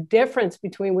 but the difference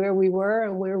between where we were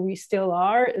and where we still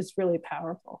are is really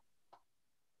powerful.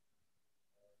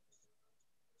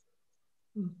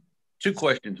 Two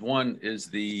questions. One, is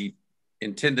the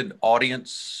intended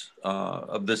audience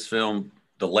of this film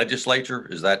the legislature?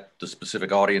 Is that the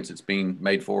specific audience it's being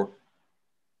made for?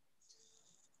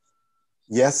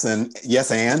 Yes,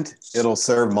 and it'll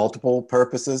serve multiple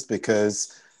purposes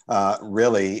because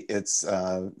really it's,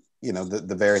 you know,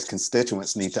 the various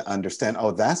constituents need to understand,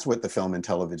 oh, that's what the film and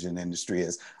television industry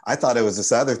is. I thought it was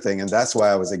this other thing and that's why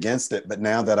I was against it. But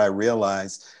now that I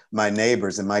realize my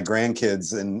neighbors and my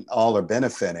grandkids and all are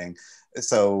benefiting.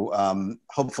 So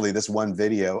hopefully this one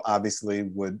video obviously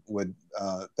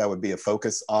that would be a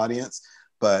focus audience,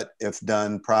 but if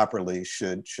done properly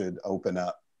should open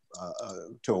up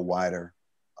to a wider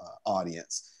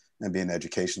audience and be an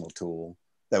educational tool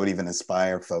that would even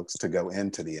inspire folks to go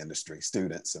into the industry,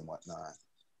 students and whatnot.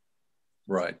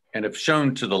 Right. And if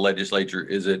shown to the legislature,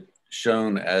 is it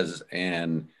shown as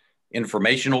an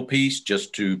informational piece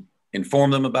just to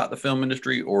inform them about the film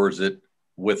industry, or is it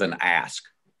with an ask?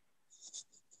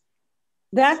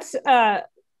 That's,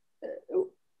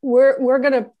 we're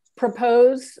going to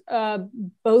propose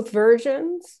both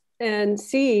versions and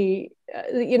see,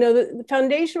 you know, the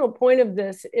foundational point of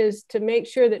this is to make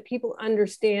sure that people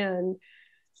understand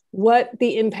what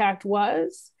the impact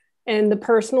was and the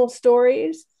personal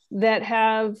stories that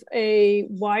have a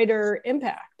wider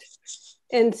impact.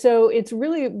 And so it's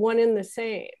really one and the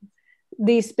same.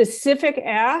 The specific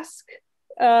ask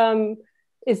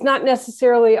is not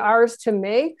necessarily ours to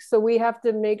make. So we have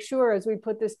to make sure as we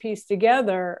put this piece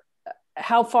together,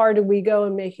 how far do we go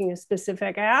in making a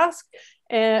specific ask,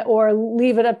 or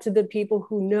leave it up to the people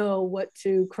who know what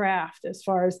to craft as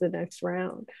far as the next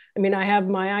round. I mean, I have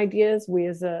my ideas. We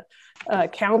as a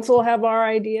council have our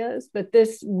ideas, but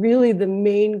this really the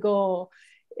main goal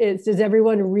is, does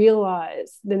everyone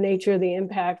realize the nature of the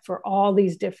impact for all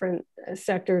these different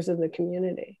sectors of the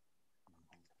community?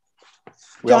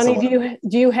 Johnny,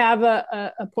 do you have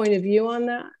a point of view on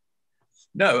that?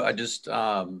 No, I just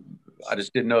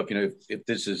didn't know if, you know, if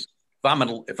this is,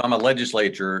 if I'm a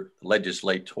legislator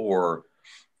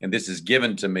and this is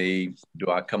given to me, do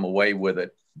I come away with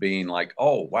it being like,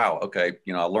 oh, wow, okay,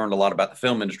 you know, I learned a lot about the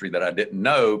film industry that I didn't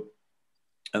know,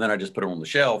 and then I just put it on the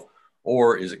shelf?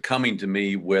 Or is it coming to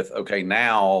me with, okay,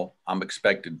 now I'm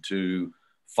expected to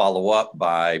follow up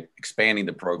by expanding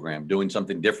the program, doing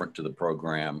something different to the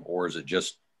program? Or is it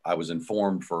just, I was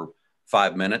informed for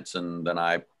 5 minutes and then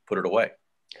I put it away?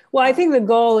 Well, I think the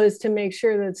goal is to make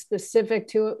sure that it's specific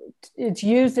to, it's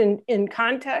used in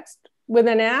context with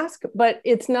an ask, but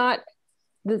it's not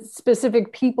the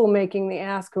specific people making the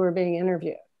ask who are being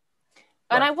interviewed.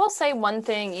 And I will say one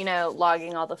thing, you know,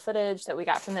 logging all the footage that we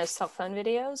got from those cell phone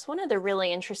videos, one of the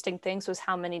really interesting things was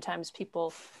how many times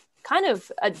people kind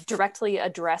of directly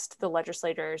addressed the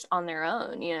legislators on their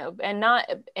own, you know, and not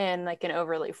in like an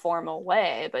overly formal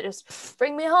way, but just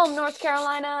bring me home, North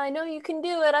Carolina. I know you can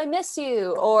do it. I miss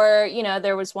you. Or, you know,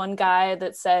 there was one guy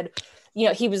that said, you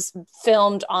know, he was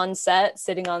filmed on set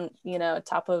sitting on, you know,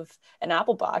 top of an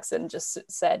apple box and just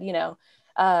said, you know,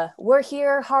 we're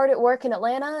here hard at work in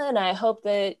Atlanta, and I hope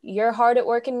that you're hard at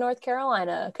work in North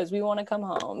Carolina because we want to come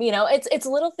home. You know, it's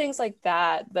little things like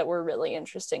that were really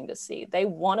interesting to see. They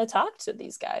want to talk to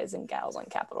these guys and gals on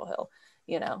Capitol Hill,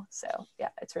 you know, so yeah,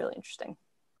 it's really interesting.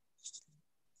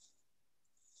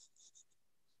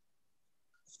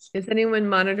 Is anyone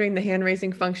monitoring the hand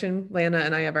raising function? Lana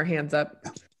and I have our hands up,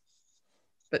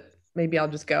 but maybe I'll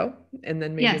just go and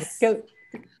then maybe yes. Go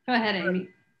ahead, Amy.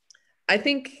 I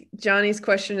think Johnny's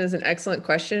question is an excellent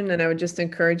question, and I would just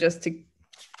encourage us to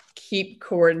keep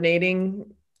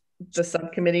coordinating the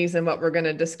subcommittees and what we're going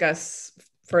to discuss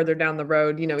further down the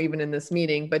road, you know, even in this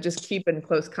meeting, but just keep in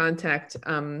close contact.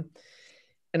 And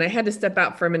I had to step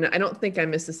out for a minute. I don't think I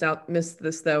missed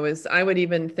this though, is I would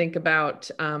even think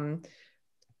about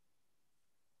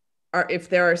if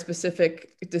there are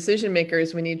specific decision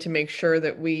makers we need to make sure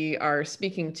that we are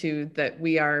speaking to, that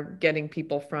we are getting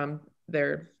people from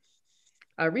their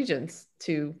regions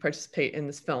to participate in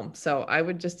this film. So I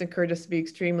would just encourage us to be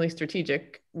extremely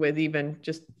strategic with even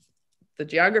just the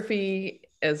geography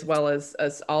as well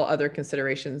as all other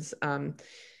considerations,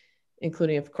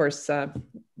 including, of course,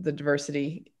 the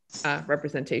diversity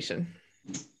representation.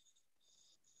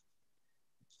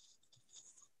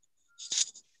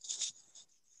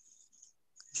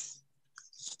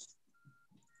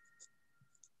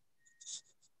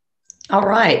 All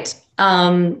right.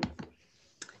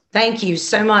 Thank you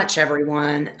so much,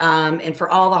 everyone, and for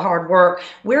all the hard work.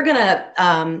 We're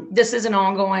gonna, this is an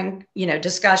ongoing,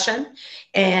 discussion,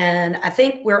 and I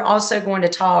think we're also going to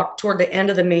talk toward the end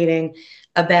of the meeting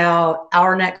about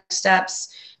our next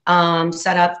steps,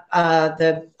 set up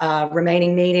the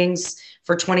remaining meetings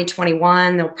for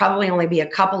 2021. There'll probably only be a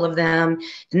couple of them,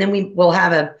 and then we will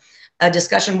have a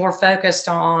discussion more focused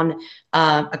on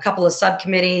a couple of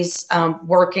subcommittees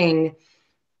working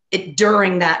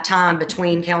during that time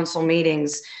between council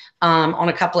meetings on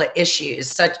a couple of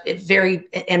issues.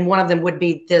 And one of them would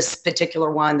be this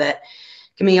particular one that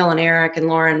Camille and Eric and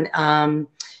Lauren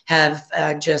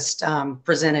have just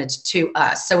presented to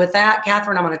us. So with that,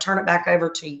 Catherine, I'm going to turn it back over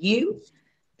to you,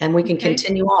 and we can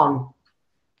continue on.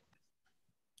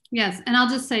 Yes, and I'll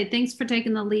just say thanks for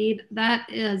taking the lead. That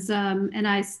is, and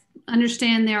I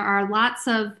understand there are lots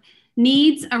of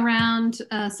needs around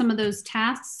some of those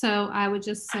tasks. So I would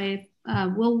just say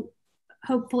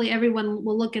hopefully everyone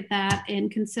will look at that and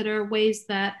consider ways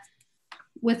that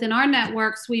within our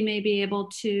networks, we may be able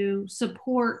to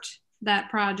support that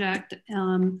project,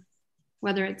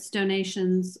 whether it's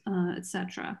donations,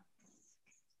 etc.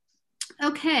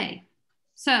 Okay,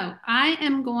 so I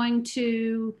am going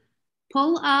to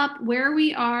pull up where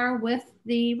we are with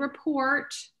the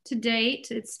report to date.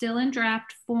 It's still in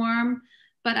draft form,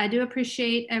 but I do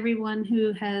appreciate everyone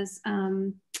who has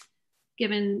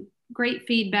given great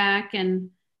feedback.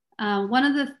 And one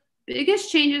of the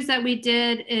biggest changes that we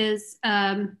did is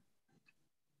add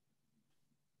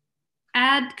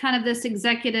kind of this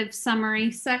executive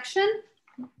summary section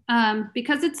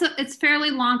because it's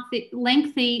fairly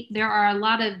lengthy. There are a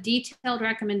lot of detailed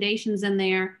recommendations in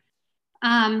there.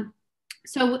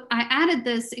 So I added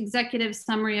this executive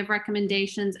summary of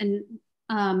recommendations and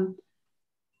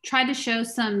tried to show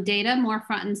some data more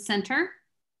front and center.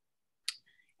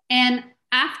 And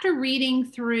after reading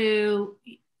through,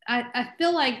 I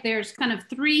feel like there's kind of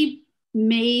three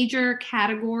major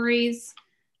categories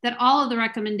that all of the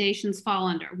recommendations fall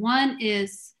under. One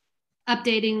is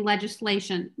updating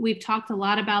legislation. We've talked a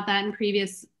lot about that in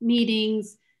previous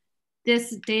meetings.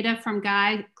 This data from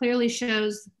Guy clearly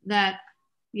shows that,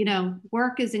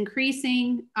 work is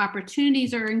increasing,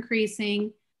 opportunities are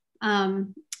increasing,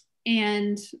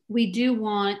 and we do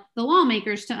want the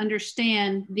lawmakers to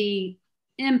understand the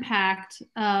impact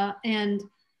and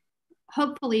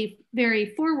hopefully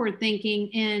very forward thinking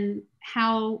in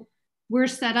how we're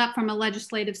set up from a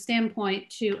legislative standpoint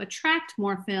to attract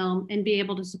more film and be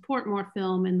able to support more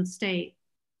film in the state.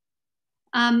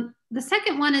 The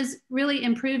second one is really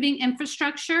improving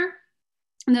infrastructure.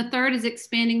 And the third is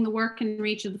expanding the work and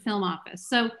reach of the film office.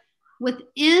 So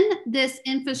within this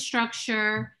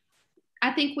infrastructure,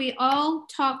 I think we all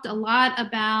talked a lot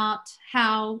about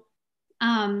how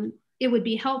it would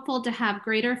be helpful to have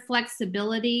greater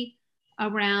flexibility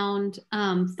around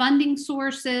funding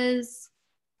sources,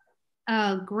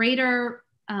 greater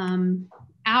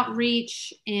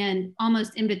outreach and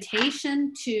almost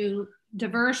invitation to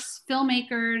diverse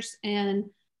filmmakers and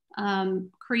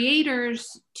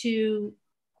creators to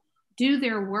do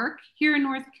their work here in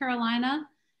North Carolina.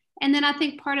 And then I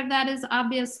think part of that is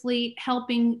obviously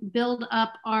helping build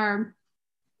up our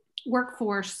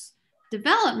workforce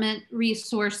development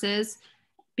resources,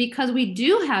 because we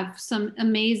do have some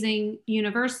amazing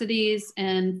universities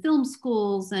and film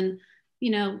schools and,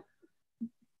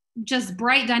 just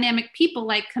bright, dynamic people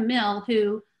like Camille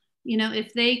who,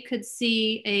 if they could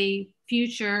see a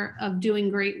future of doing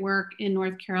great work in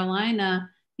North Carolina,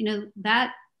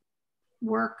 that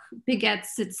work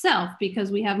begets itself because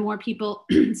we have more people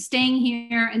staying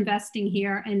here, investing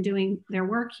here, and doing their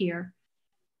work here.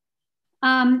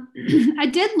 I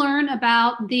did learn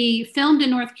about the Filmed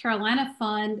in North Carolina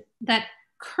Fund that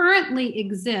currently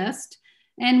exists,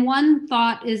 and one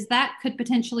thought is that could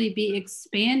potentially be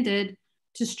expanded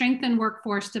to strengthen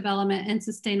workforce development and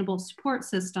sustainable support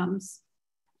systems.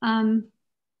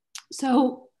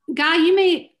 So Guy, you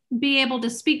may be able to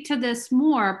speak to this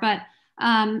more, but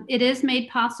it is made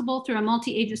possible through a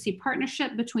multi-agency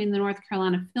partnership between the North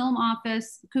Carolina Film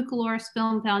Office, Cucaloris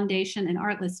Film Foundation, and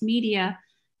Artless Media.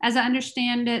 As I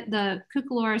understand it, the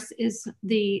Cucaloris is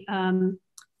the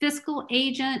fiscal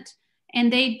agent,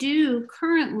 and they do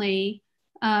currently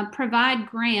provide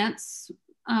grants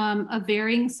of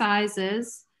varying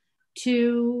sizes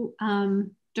to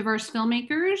diverse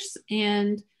filmmakers,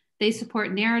 and they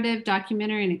support narrative,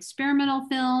 documentary, and experimental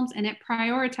films, and it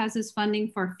prioritizes funding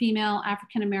for female,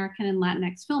 African American, and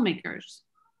Latinx filmmakers.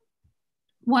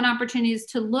 One opportunity is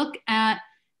to look at,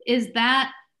 is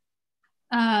that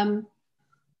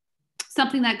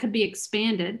something that could be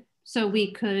expanded so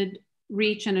we could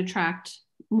reach and attract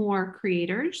more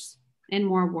creators and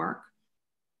more work.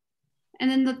 And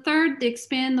then the third, to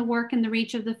expand the work and the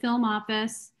reach of the film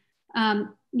office.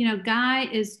 You know, Guy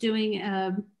is doing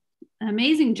an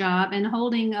amazing job and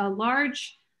holding a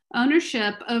large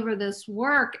ownership over this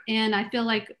work. And I feel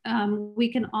like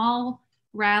we can all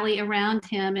rally around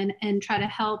him and try to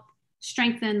help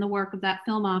strengthen the work of that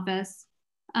film office.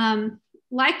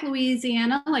 Like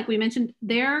Louisiana, like we mentioned,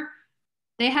 they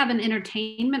have an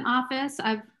entertainment office.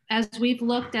 As we've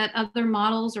looked at other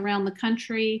models around the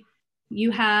country,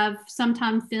 you have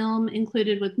sometime film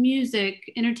included with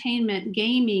music, entertainment,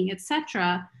 gaming,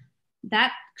 etc.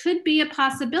 That could be a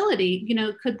possibility. You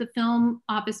know, could the film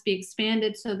office be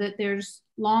expanded so that there's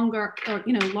longer or,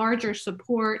 you know, larger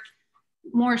support,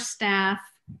 more staff,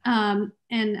 and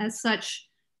as such,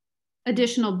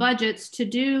 additional budgets to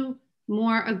do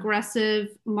more aggressive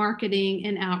marketing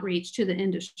and outreach to the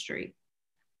industry.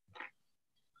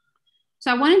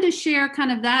 So I wanted to share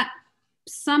kind of that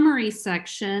summary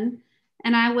section.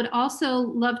 And I would also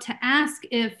love to ask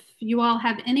if you all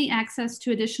have any access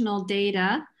to additional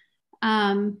data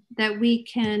that we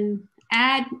can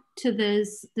add to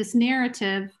this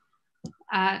narrative.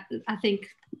 I think,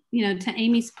 you know, to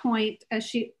Amy's point, as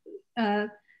she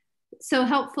so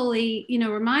helpfully, you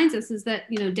know, reminds us, is that,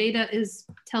 you know, data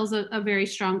tells a very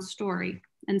strong story.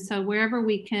 And so wherever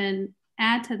we can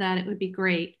add to that, it would be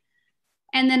great.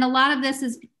 And then a lot of this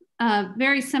is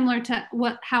very similar to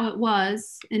how it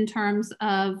was in terms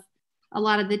of a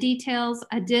lot of the details.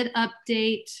 I did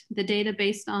update the data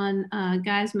based on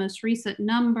Guy's most recent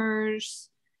numbers.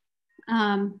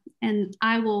 And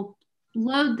I will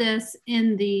load this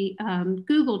in the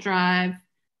Google Drive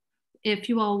if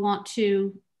you all want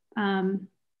to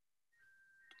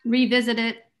revisit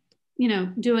it, you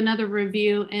know, do another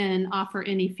review and offer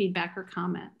any feedback or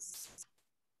comments.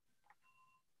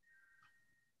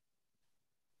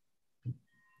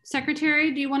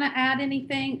 Secretary, do you want to add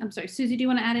anything? I'm sorry, Susie, do you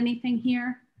want to add anything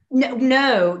here?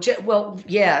 No. Well,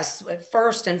 yes.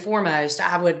 First and foremost,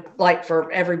 I would like for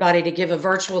everybody to give a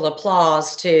virtual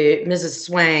applause to Mrs.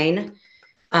 Swain.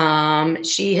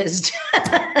 She has,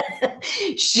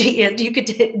 you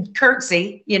could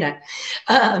curtsy, you know.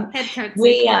 Head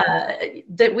curtsy.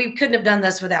 That we couldn't have done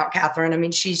this without Catherine. I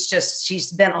mean, she's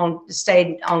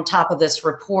stayed on top of this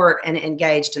report and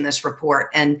engaged in this report.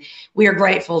 And we are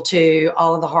grateful to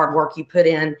all of the hard work you put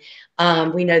in.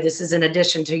 We know this is in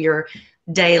addition to your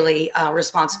daily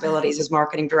responsibilities as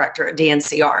marketing director at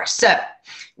DNCR. So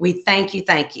we thank you.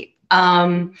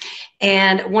 And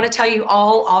want to tell you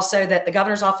all also that the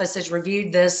governor's office has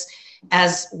reviewed this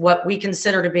as what we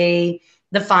consider to be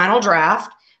the final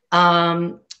draft.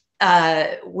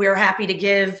 We're happy to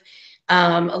give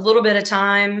a little bit of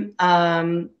time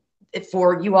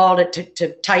for you all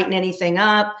to tighten anything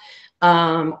up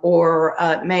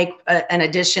or make an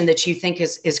addition that you think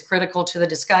is critical to the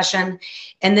discussion.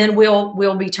 And then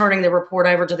we'll be turning the report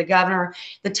over to the governor.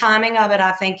 The timing of it,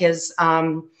 I think, is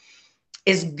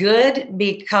good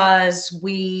because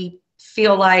we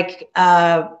feel like,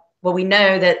 well, we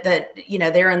know that you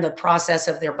know, they're in the process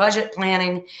of their budget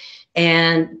planning,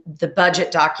 and the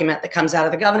budget document that comes out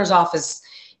of the governor's office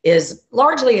is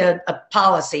largely a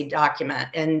policy document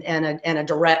and a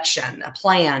direction, a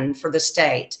plan for the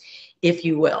state, if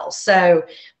you will. So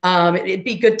it'd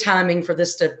be good timing for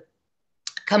this to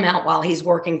come out while he's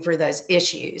working through those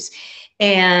issues,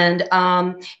 and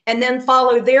then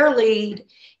follow their lead.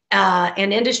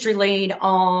 An industry lead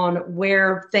on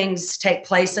where things take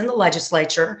place in the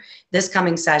legislature this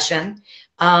coming session.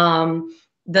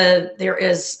 There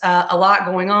is a lot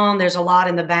going on. There's a lot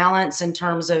in the balance in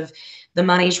terms of the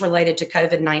monies related to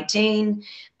COVID-19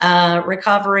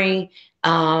 recovery.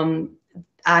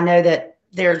 I know that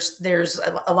there's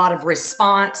a lot of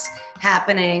response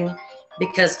happening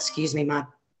because, excuse me, my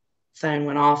phone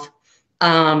went off.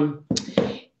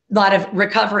 A lot of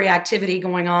recovery activity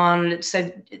going on. So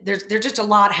there's just a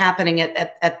lot happening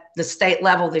at the state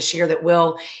level this year that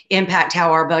will impact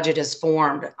how our budget is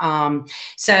formed.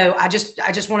 So I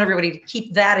just want everybody to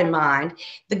keep that in mind.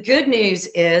 The good news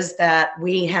is that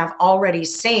we have already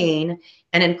seen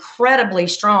an incredibly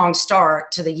strong start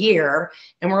to the year,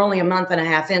 and we're only a month and a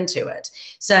half into it.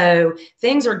 So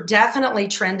things are definitely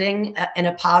trending in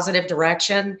a positive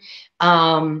direction.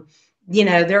 You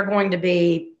know, they're going to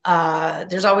be,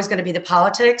 there's always going to be the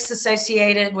politics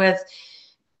associated with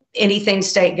anything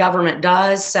state government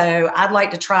does. So I'd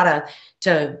like to try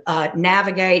to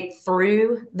navigate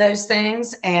through those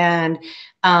things and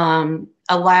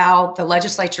allow the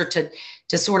legislature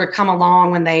to sort of come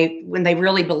along when they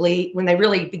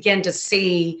really begin to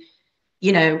see,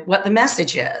 you know, what the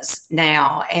message is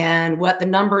now and what the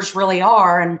numbers really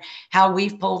are and how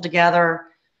we've pulled together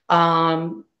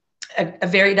a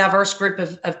very diverse group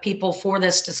of people for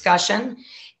this discussion.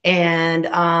 And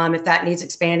if that needs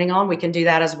expanding on, we can do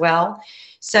that as well.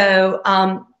 So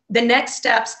the next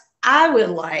steps I would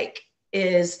like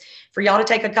is for y'all to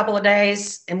take a couple of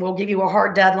days, and we'll give you a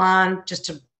hard deadline just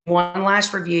to one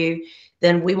last review.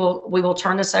 Then we will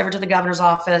turn this over to the governor's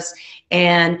office.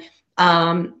 And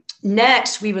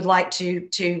next, we would like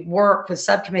to work with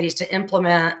subcommittees to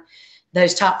implement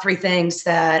those top 3 things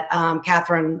that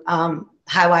Catherine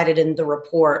highlighted in the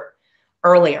report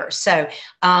earlier. So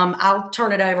I'll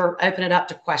open it up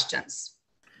to questions.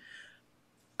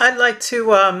 I'd like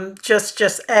to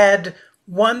just add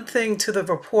one thing to the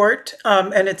report,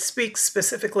 and it speaks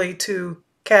specifically to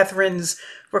Catherine's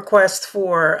request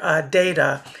for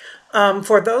data.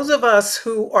 For those of us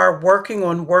who are working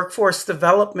on workforce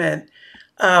development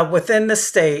within the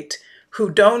state, who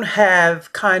don't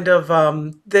have kind of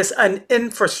an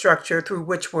infrastructure through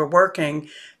which we're working,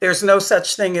 there's no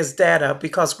such thing as data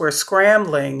because we're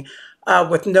scrambling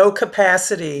with no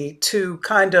capacity to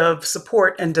kind of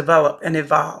support and develop and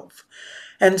evolve.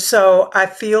 And so I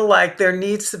feel like there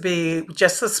needs to be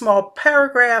just a small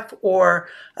paragraph or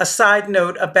a side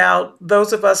note about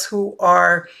those of us who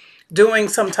are doing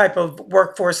some type of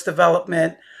workforce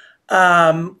development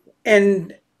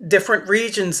in different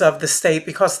regions of the state,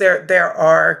 because there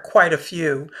are quite a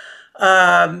few.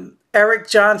 Eric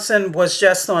Johnson was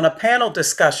just on a panel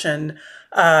discussion.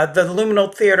 The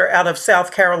Luminal Theater out of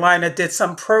South Carolina did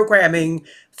some programming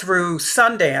through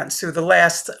Sundance, through the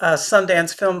last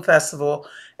Sundance Film Festival.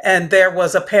 And there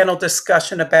was a panel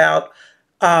discussion about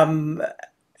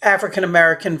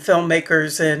African-American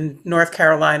filmmakers in North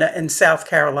Carolina and South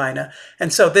Carolina.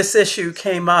 And so this issue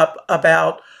came up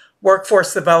about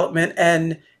workforce development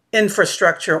and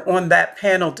infrastructure on that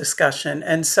panel discussion.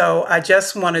 And so I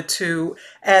just wanted to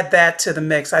add that to the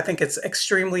mix. I think it's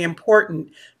extremely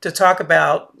important to talk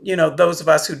about, you know, those of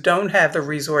us who don't have the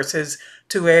resources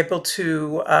to be able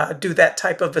to do that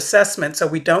type of assessment. So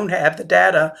we don't have the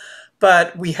data,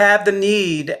 but we have the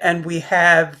need, and we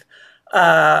have,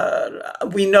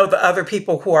 we know the other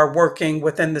people who are working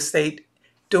within the state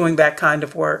doing that kind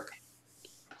of work.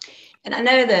 And I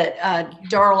know that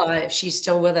Darla, if she's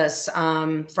still with us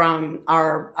from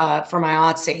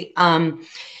IATSE,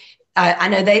 I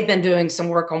know they've been doing some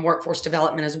work on workforce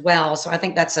development as well. So I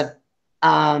think that's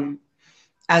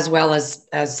as well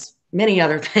as many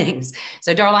other things.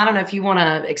 So Darla, I don't know if you want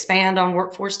to expand on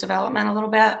workforce development a little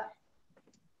bit.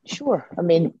 Sure. I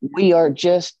mean, we are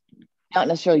just not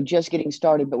necessarily just getting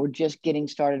started, but we're just getting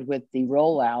started with the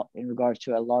rollout in regards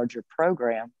to a larger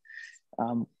program.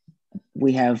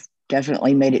 We have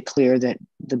definitely made it clear that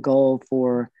the goal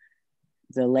for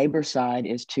the labor side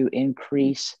is to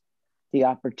increase the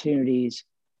opportunities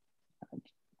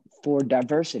for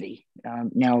diversity.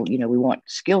 Now, you know, we want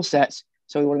skill sets,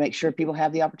 so we want to make sure people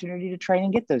have the opportunity to train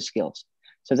and get those skills.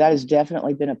 So that has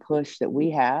definitely been a push that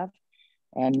we have.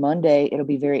 And Monday, it'll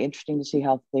be very interesting to see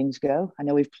how things go. I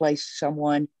know we've placed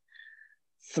someone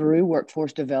through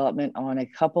workforce development on a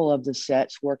couple of the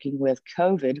sets working with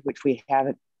COVID, which we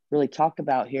haven't really talked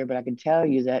about here, but I can tell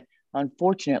you that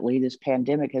unfortunately, this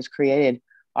pandemic has created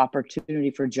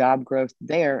opportunity for job growth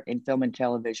there in film and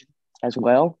television as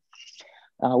well,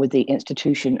 with the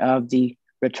institution of the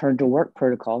return to work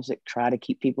protocols that try to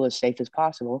keep people as safe as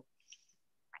possible.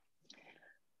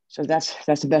 So that's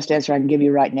the best answer I can give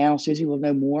you right now. Susie will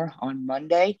know more on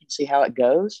Monday and see how it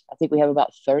goes. I think we have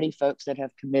about 30 folks that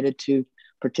have committed to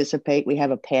participate. We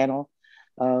have a panel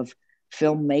of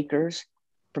filmmakers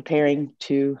preparing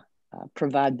to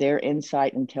provide their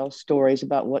insight and tell stories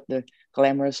about what the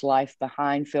glamorous life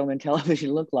behind film and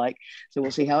television look like. So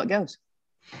we'll see how it goes.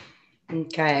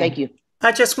 Okay. Thank you.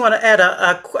 I just want to add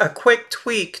a quick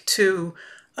tweak to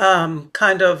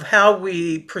kind of how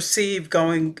we perceive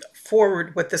going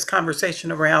forward with this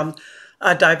conversation around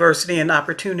diversity and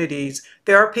opportunities.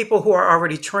 There are people who are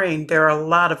already trained. There are a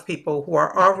lot of people who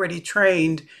are already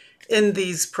trained in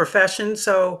these professions.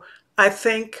 So I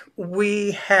think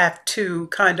we have to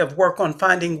kind of work on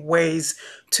finding ways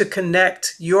to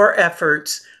connect your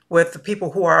efforts with the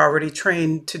people who are already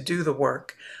trained to do the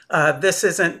work. This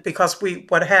isn't because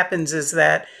what happens is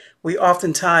that we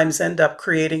oftentimes end up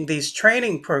creating these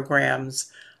training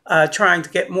programs, trying to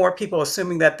get more people,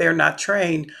 assuming that they're not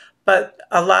trained. but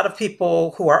a lot of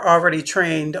people who are already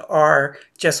trained are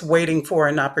just waiting for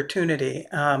an opportunity.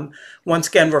 Once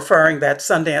again, referring that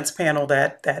Sundance panel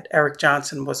that Eric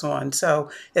Johnson was on.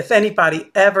 So if anybody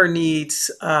ever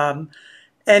needs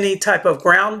any type of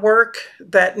groundwork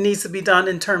that needs to be done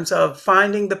in terms of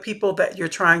finding the people that you're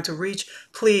trying to reach,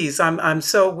 please, I'm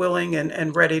so willing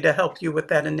and ready to help you with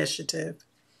that initiative.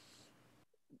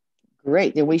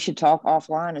 Great, then we should talk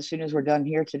offline as soon as we're done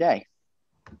here today.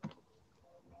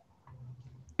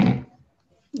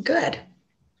 Good.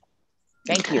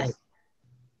 Thank you.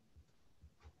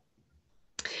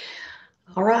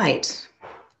 All right.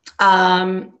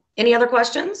 Any other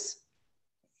questions?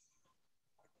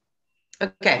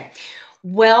 Okay.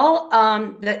 Well,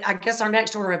 I guess our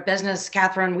next order of business,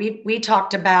 Catherine, we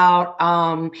talked about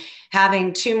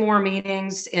having 2 more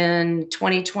meetings in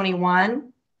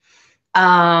 2021.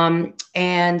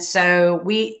 And so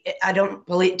I don't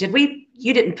believe,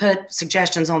 you didn't put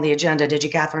suggestions on the agenda, did you,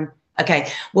 Catherine?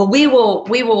 Okay. Well, we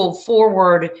will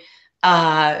forward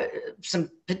some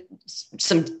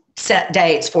set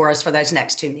dates for us for those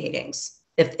next 2 meetings,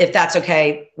 if that's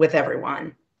okay with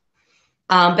everyone.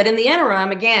 But in the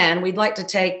interim, again, we'd like to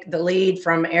take the lead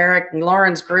from Eric and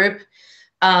Lauren's group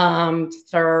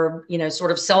for,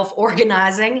 sort of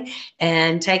self-organizing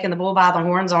and taking the bull by the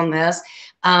horns on this,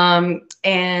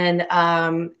 and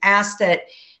ask that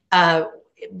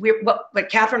what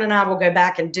Catherine and I will go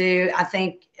back and do, I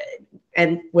think,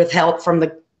 and with help from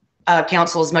the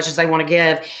council as much as they want to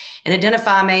give, and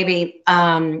identify maybe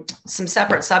some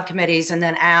separate subcommittees, and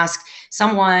then ask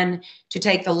someone to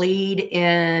take the lead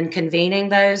in convening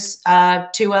those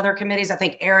 2 other committees. I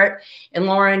think Eric and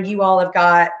Lauren, you all have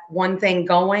got one thing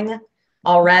going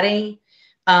already.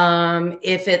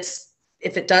 If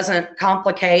it doesn't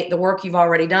complicate the work you've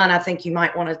already done, I think you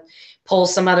might want to pull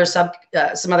some other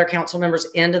council members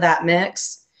into that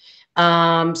mix.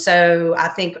 So I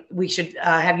think we should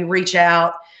have you reach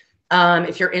out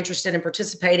if you're interested in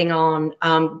participating on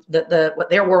what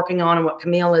they're working on and what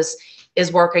Camille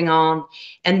is working on,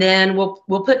 and then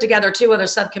we'll put together 2 other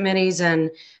subcommittees and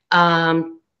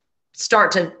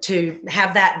start to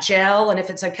have that gel. And if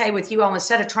it's okay with you all,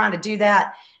 instead of trying to do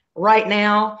that right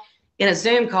now in a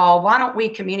Zoom call, why don't we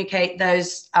communicate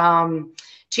those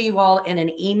to you all in an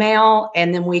email,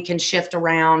 and then we can shift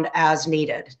around as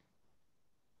needed.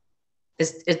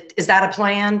 Is that a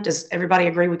plan? Does everybody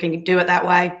agree we can do it that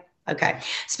way? Okay.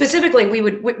 Specifically, we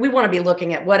want to be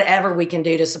looking at whatever we can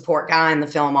do to support Guy in the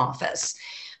film office.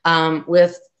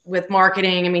 With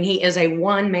marketing, I mean, he is a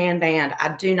one-man band. I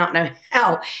do not know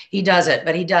how he does it,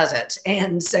 but he does it.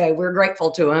 And so we're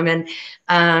grateful to him.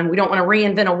 And we don't want to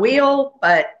reinvent a wheel,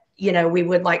 but, we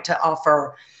would like to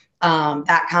offer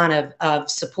that kind of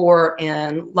support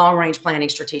in long-range planning,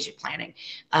 strategic planning,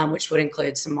 which would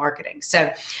include some marketing.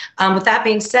 So with that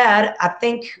being said, I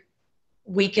think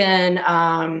we can,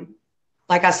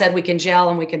 like I said, we can gel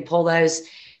and we can pull those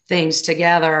things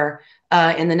together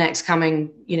in the next coming,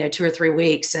 2 or 3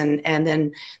 weeks. And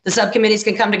then the subcommittees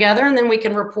can come together, and then we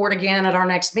can report again at our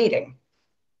next meeting.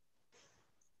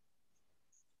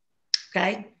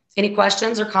 Okay. Any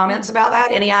questions or comments about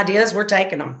that? Any ideas? We're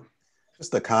taking them.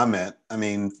 Just a comment. I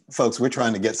mean, folks, we're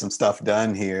trying to get some stuff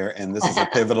done here, and this is a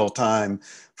pivotal time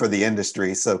for the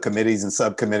industry. So committees and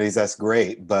subcommittees, that's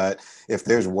great. But if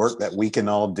there's work that we can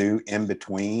all do in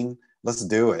between, let's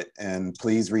do it. And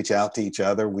please reach out to each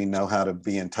other. We know how to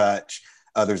be in touch.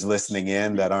 Others listening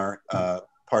in that aren't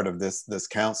part of this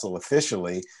council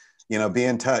officially, be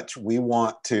in touch. We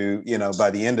want to,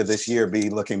 by the end of this year, be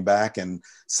looking back and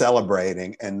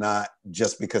celebrating, and not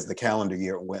just because the calendar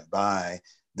year went by.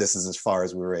 This is as far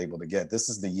as we were able to get. This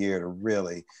is the year to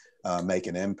really make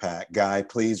an impact. Guy,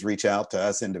 please reach out to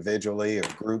us individually or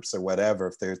groups or whatever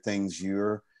if there are things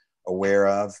you're aware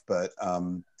of. But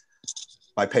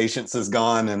my patience is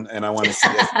gone, and I want to see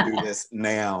us do this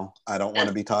now. I don't want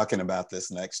to be talking about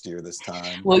this next year this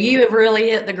time. Well, you have really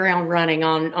hit the ground running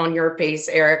on your piece,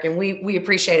 Eric, and we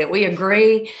appreciate it. We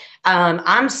agree.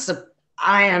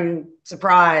 I am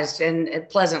surprised and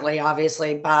pleasantly,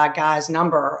 obviously, by Guy's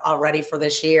number already for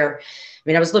this year. I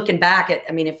mean, I was looking back at,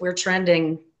 if we're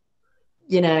trending,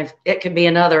 it could be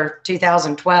another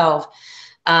 2012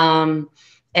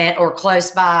 or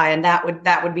close by, and that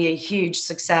would be a huge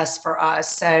success for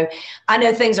us. So I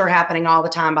know things are happening all the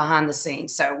time behind the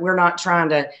scenes. So we're not trying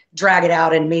to drag it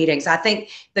out in meetings. I think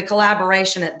the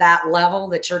collaboration at that level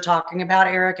that you're talking about,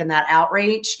 Eric, and that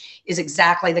outreach is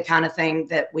exactly the kind of thing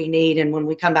that we need. And when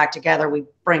we come back together, we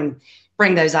bring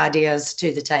those ideas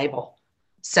to the table.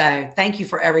 So thank you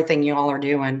for everything you all are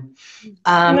doing.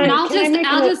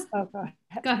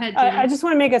 Go ahead. I just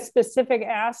want to make a specific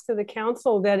ask to the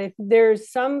council that if there's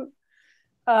some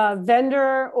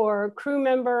vendor or crew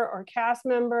member or cast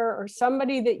member or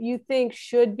somebody that you think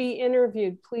should be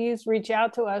interviewed, please reach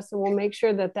out to us and we'll make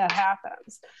sure that that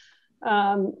happens.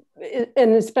 And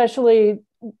especially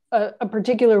a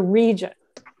particular region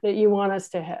that you want us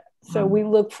to hit. So we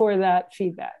look for that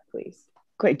feedback, please.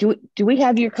 Great. Do we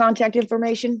have your contact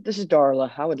information? This is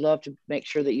Darla. I would love to make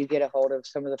sure that you get a hold of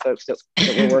some of the folks that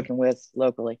we're working with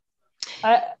locally.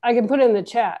 I can put it in the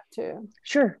chat too.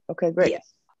 Sure. Okay, great.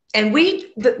 Yes. And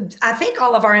I think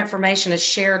all of our information is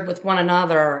shared with one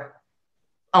another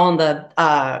on the,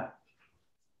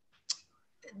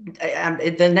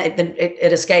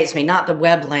 it escapes me, not the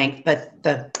web link, but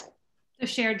the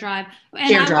shared drive.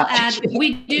 And I will add,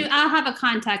 I'll have a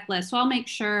contact list. So I'll make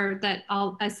sure that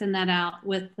I send that out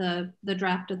with the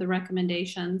draft of the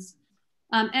recommendations.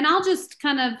 And I'll just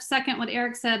kind of second what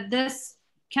Eric said. This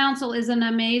council is an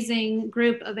amazing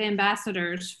group of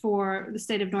ambassadors for the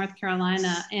state of North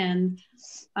Carolina. And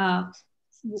I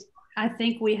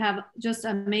think we have just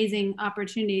amazing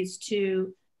opportunities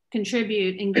to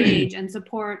contribute, engage, and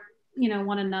support,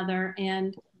 one another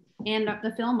and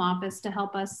the film office to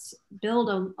help us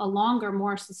build a longer,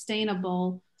 more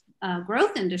sustainable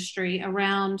growth industry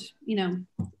around,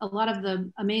 a lot of the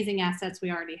amazing assets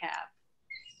we already have.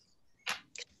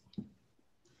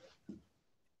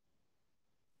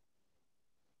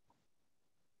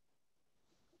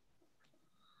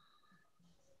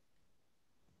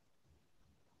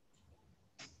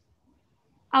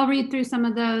 I'll read through some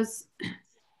of those.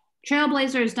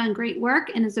 Trailblazer has done great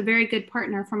work and is a very good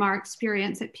partner from our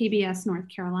experience at PBS North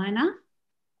Carolina.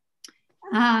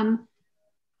 Hi,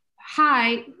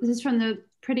 this is from the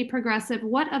Pretty Progressive.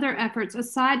 What other efforts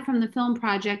aside from the film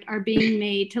project are being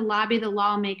made to lobby the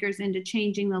lawmakers into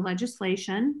changing the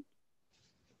legislation?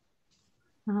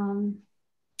 Then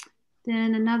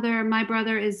another, my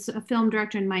brother is a film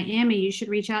director in Miami. You should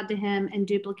reach out to him and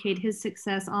duplicate his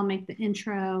success. I'll make the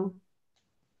intro.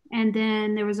 And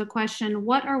then there was a question,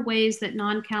 what are ways that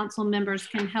non-council members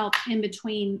can help in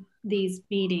between these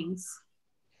meetings?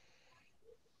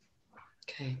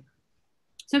 Okay.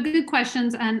 So good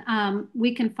questions. And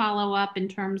we can follow up in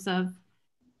terms of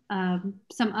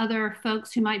some other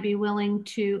folks who might be willing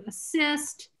to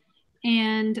assist.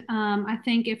 And I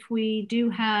think if we do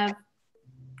have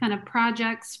kind of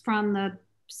projects from the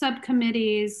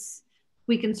subcommittees,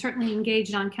 we can certainly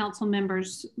engage non-council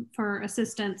members for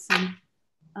assistance and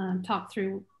talk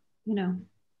through,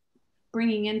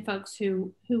 bringing in folks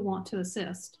who want to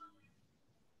assist.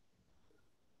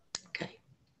 Okay.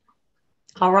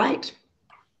 All right.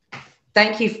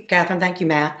 Thank you, Catherine. Thank you,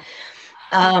 Matt.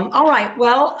 All right.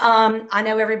 Well, I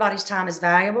know everybody's time is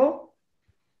valuable.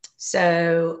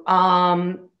 So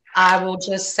I will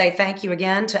just say thank you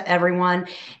again to everyone.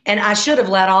 And I should have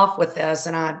led off with this,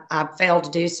 and I failed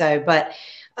to do so, but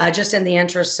just in the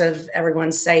interest of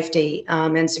everyone's safety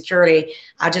and security,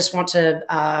 I just want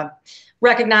to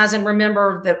recognize and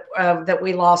remember that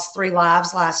we lost 3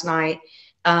 lives last night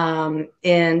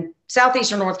in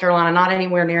southeastern North Carolina, not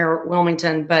anywhere near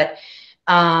Wilmington, but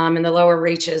in the lower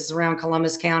reaches around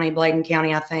Columbus County, Bladen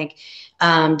County, I think,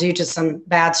 due to some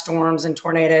bad storms and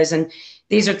tornadoes. And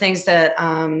these are things that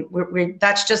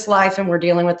that's just life, and we're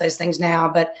dealing with those things now.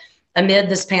 But amid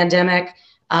this pandemic,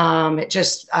 it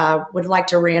just would like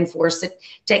to reinforce that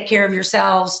take care of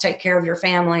yourselves, take care of your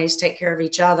families, take care of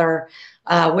each other,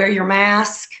 wear your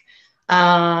mask,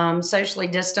 socially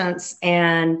distance,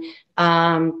 and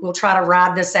we'll try to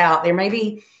ride this out. There may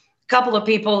be a couple of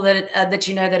people that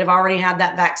that have already had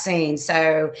that vaccine.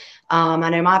 So I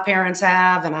know my parents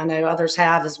have, and I know others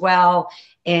have as well.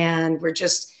 And we're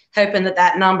just hoping that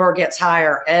that number gets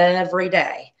higher every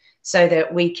day so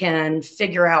that we can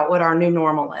figure out what our new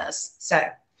normal is. So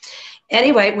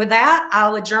anyway, with that,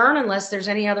 I'll adjourn unless there's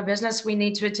any other business we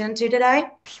need to attend to today.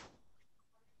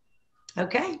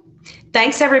 Okay.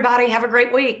 Thanks, everybody. Have a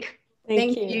great week.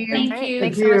 Thank you. Thank you.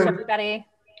 Thanks so much, everybody.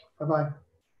 Bye-bye.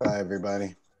 Bye,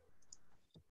 everybody.